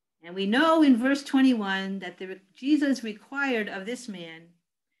 And we know in verse 21 that Jesus required of this man,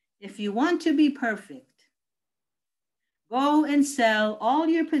 "If you want to be perfect, go and sell all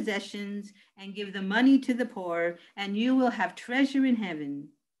your possessions and give the money to the poor, and you will have treasure in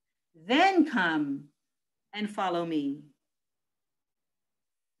heaven. Then come and follow me."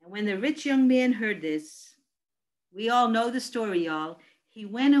 And when the rich young man heard this, we all know the story, y'all. He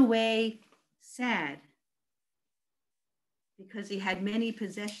went away sad because he had many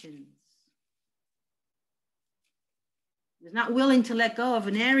possessions. He was not willing to let go of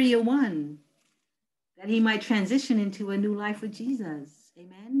an area one that he might transition into a new life with Jesus.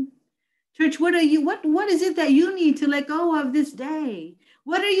 Amen. Church, what is it that you need to let go of this day?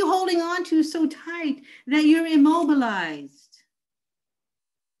 What are you holding on to so tight that you're immobilized?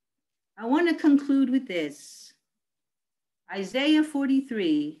 I want to conclude with this. Isaiah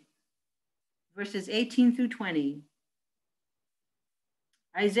 43, verses 18 through 20.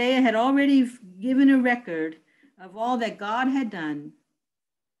 Isaiah had already given a record of all that God had done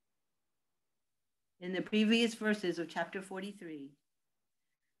in the previous verses of chapter 43.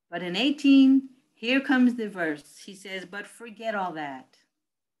 But in 18, here comes the verse. He says, but forget all that.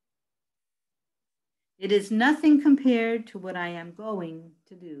 It is nothing compared to what I am going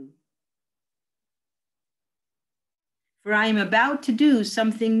to do. For I am about to do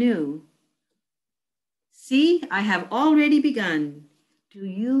something new. See, I have already begun. Do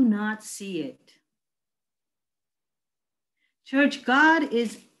you not see it? Church, God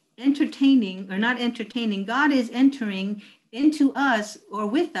is entertaining, or not entertaining, God is entering into us or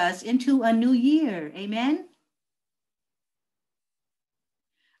with us into a new year. Amen.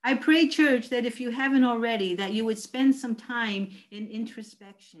 I pray, church, that if you haven't already, that you would spend some time in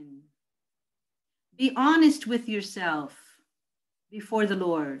introspection. Be honest with yourself before the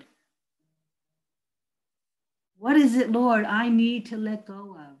Lord. What is it, Lord, I need to let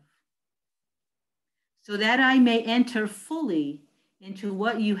go of so that I may enter fully into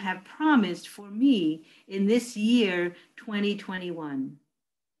what you have promised for me in this year 2021.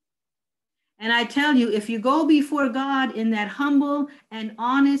 And I tell you, if you go before God in that humble and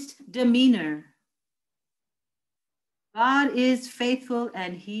honest demeanor, God is faithful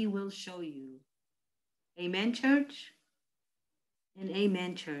and he will show you. Amen, church? And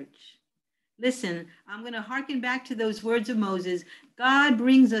amen, church. Listen, I'm going to hearken back to those words of Moses. God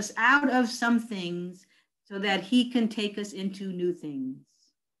brings us out of some things so that he can take us into new things.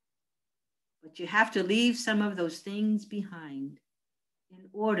 But you have to leave some of those things behind in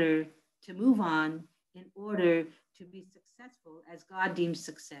order to move on, in order to be successful as God deems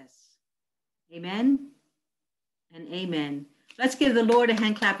success. Amen and amen. Let's give the Lord a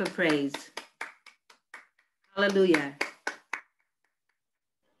hand clap of praise. Hallelujah.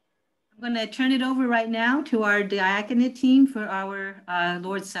 I'm going to turn it over right now to our diaconate team for our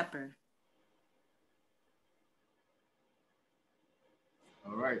Lord's Supper.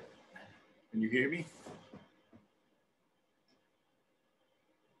 All right. Can you hear me?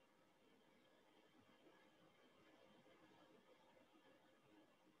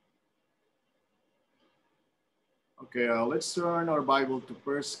 Okay, let's turn our Bible to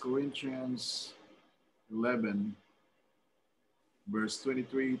 1 Corinthians 11, verse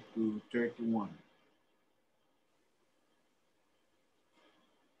 23 to 31.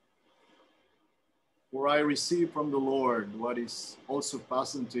 For I received from the Lord what is also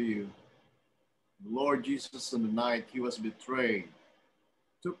passed unto you. The Lord Jesus, on the night he was betrayed,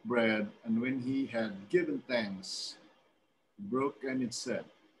 took bread, and when he had given thanks, he broke and it said,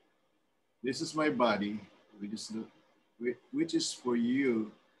 this is my body, which is for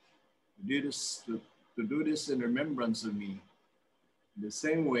you. To do this in remembrance of me. In the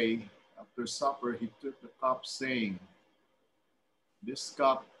same way, after supper, he took the cup, saying, this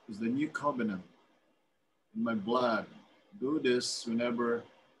cup is the new covenant in my blood. Do this whenever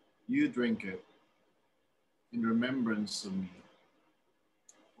you drink it in remembrance of me.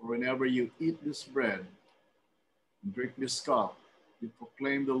 For whenever you eat this bread and drink this cup, you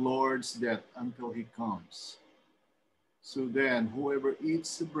proclaim the Lord's death until he comes. So then, whoever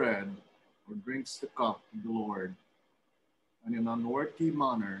eats the bread or drinks the cup of the Lord in an unworthy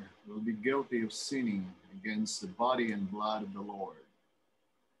manner will be guilty of sinning against the body and blood of the Lord.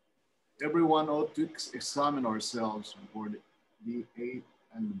 Everyone ought to examine ourselves before they eat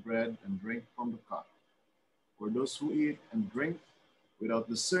and the bread and drink from the cup. For those who eat and drink without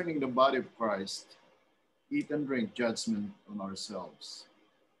discerning the body of Christ, eat and drink judgment on ourselves.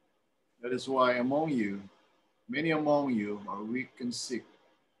 That is why many among you are weak and sick,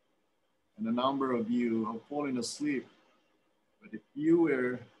 and a number of you have fallen asleep. But if you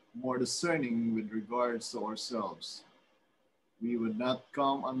were more discerning with regards to ourselves, we would not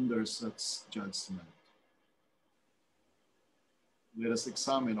come under such judgment. Let us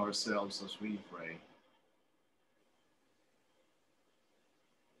examine ourselves as we pray.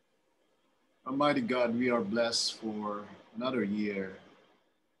 Almighty God, we are blessed for another year,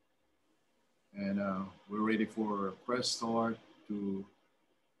 and we're ready for a fresh start to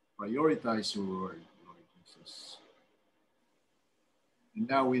prioritize your word, Lord Jesus. And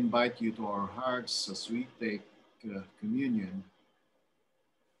now we invite you to our hearts as we take communion.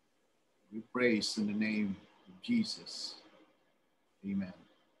 We praise in the name of Jesus. Amen.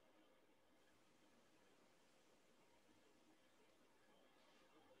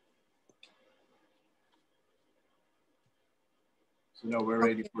 So now we're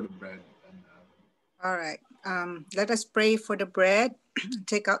ready for the bread. And, all right. Let us pray for the bread.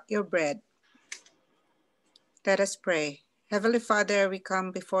 Take out your bread. Let us pray. Heavenly Father, we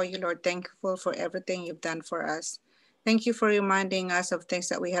come before you, Lord, thankful for everything you've done for us. Thank you for reminding us of things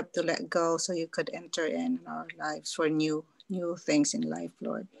that we have to let go so you could enter in our lives for new things in life,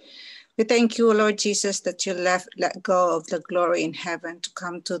 Lord. We thank you, Lord Jesus, that you let go of the glory in heaven to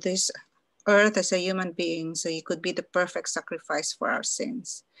come to this earth as a human being so you could be the perfect sacrifice for our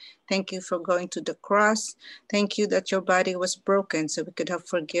sins. Thank you for going to the cross. Thank you that your body was broken so we could have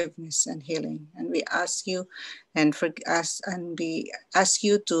forgiveness and healing. And we ask you we ask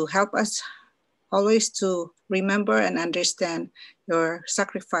you to help us always to remember and understand your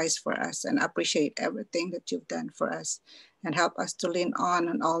sacrifice for us and appreciate everything that you've done for us and help us to lean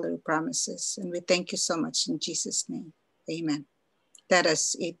on all your promises. And we thank you so much in Jesus' name. Amen. Let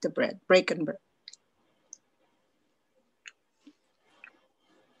us eat the bread, break and break.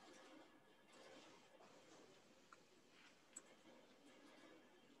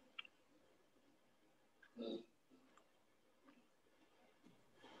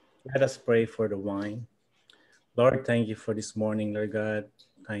 Let us pray for the wine. Lord, thank you for this morning, Lord God.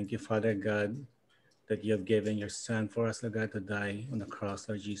 Thank you, Father God, that you have given your Son for us, Lord God, to die on the cross,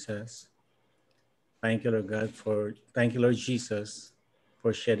 Lord Jesus. Thank you, Lord God, thank you, Lord Jesus,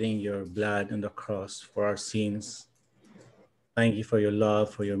 for shedding your blood on the cross for our sins. Thank you for your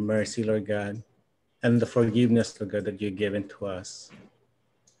love, for your mercy, Lord God, and the forgiveness, Lord God, that you've given to us.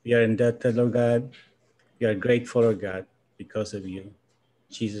 We are indebted, Lord God. We are grateful, Lord God, because of you.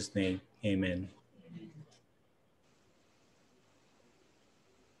 In Jesus' name, amen.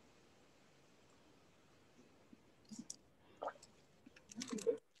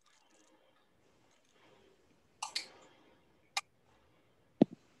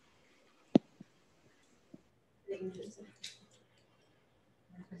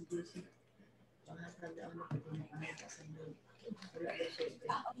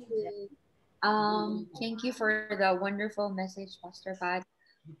 Thank you for the wonderful message, Pastor Pat.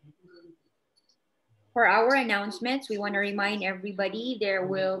 For our announcements, we want to remind everybody there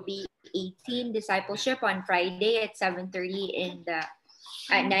will be 18 discipleship on Friday at 7:30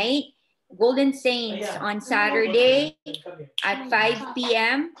 at night. Golden Saints on Saturday at 5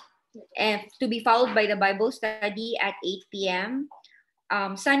 p.m. and to be followed by the Bible study at 8 p.m.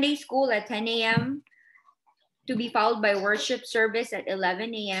 Sunday school at 10 a.m. to be followed by worship service at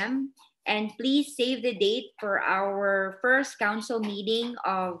 11 a.m. And please save the date for our first council meeting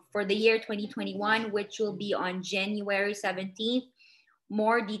for the year 2021, which will be on January 17th.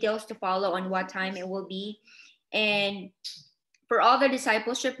 More details to follow on what time it will be. And for all the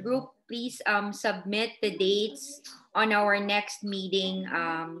discipleship group, please submit the dates on our next meeting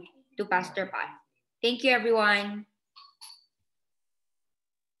to Pastor Pat. Thank you, everyone.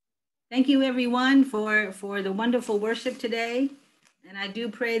 Thank you, everyone, for the wonderful worship today. And I do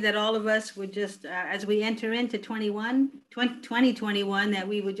pray that all of us would just, as we enter into 2021, that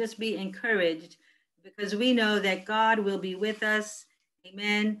we would just be encouraged because we know that God will be with us.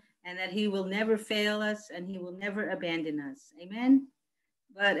 Amen. And that he will never fail us and he will never abandon us. Amen.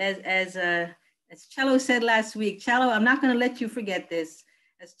 But as Cello said last week, Cello, I'm not going to let you forget this.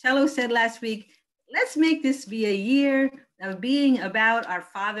 As Cello said last week, let's make this be a year of being about our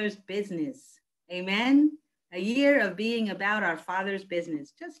Father's business. Amen. A year of being about our Father's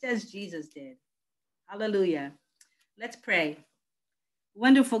business, just as Jesus did. Hallelujah. Let's pray.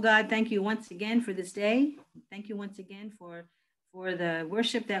 Wonderful God, thank you once again for this day. Thank you once again for the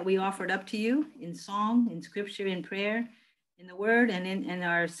worship that we offered up to you in song, in scripture, in prayer, in the word, and in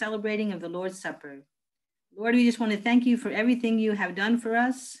our celebrating of the Lord's Supper. Lord, we just want to thank you for everything you have done for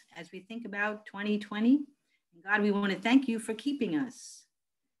us as we think about 2020. And God, we want to thank you for keeping us.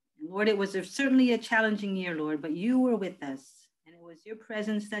 And Lord, it was certainly a challenging year, Lord, but you were with us, and it was your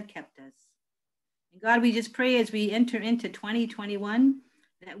presence that kept us. And God, we just pray as we enter into 2021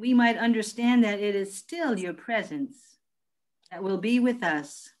 that we might understand that it is still your presence that will be with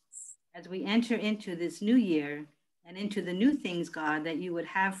us as we enter into this new year and into the new things, God, that you would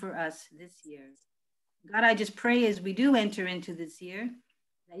have for us this year. God, I just pray as we do enter into this year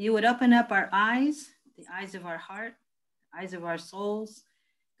that you would open up our eyes, the eyes of our heart, the eyes of our souls,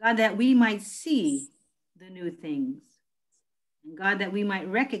 God, that we might see the new things. And God, that we might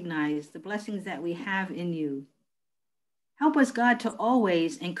recognize the blessings that we have in you. Help us, God, to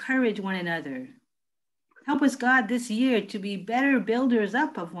always encourage one another. Help us, God, this year to be better builders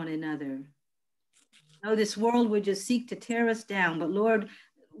up of one another. No, this world would just seek to tear us down. But Lord,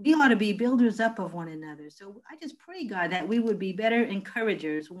 we ought to be builders up of one another. So I just pray, God, that we would be better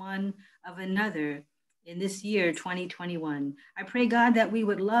encouragers one of another in this year, 2021. I pray, God, that we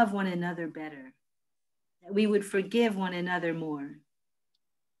would love one another better, that we would forgive one another more.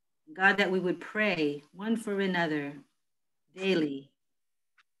 God, that we would pray one for another daily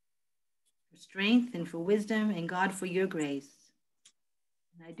for strength and for wisdom, and God, for your grace.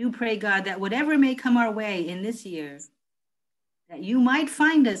 And I do pray, God, that whatever may come our way in this year, that you might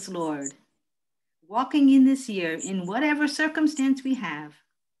find us, Lord, walking in this year in whatever circumstance we have.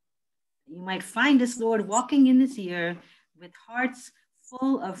 You might find us, Lord, walking in this year with hearts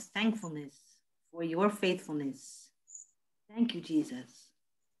full of thankfulness for your faithfulness. Thank you, Jesus.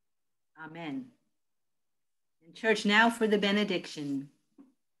 Amen. And church, now for the benediction.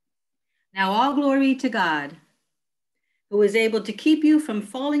 Now all glory to God, who is able to keep you from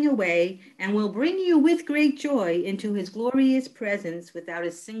falling away and will bring you with great joy into his glorious presence without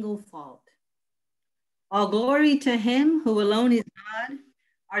a single fault. All glory to him who alone is God,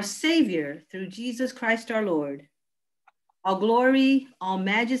 our Savior, through Jesus Christ our Lord. All glory, all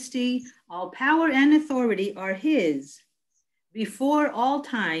majesty, all power and authority are his, before all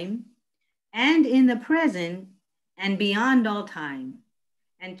time, and in the present, and beyond all time.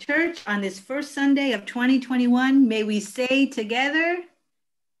 And church, on this first Sunday of 2021, may we say together,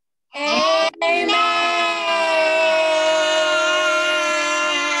 Amen.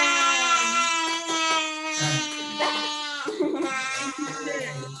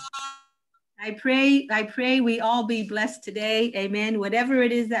 I pray we all be blessed today. Amen. Whatever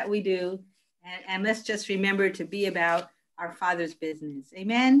it is that we do. And let's just remember to be about our Father's business.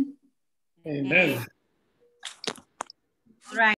 Amen. Amen. All right.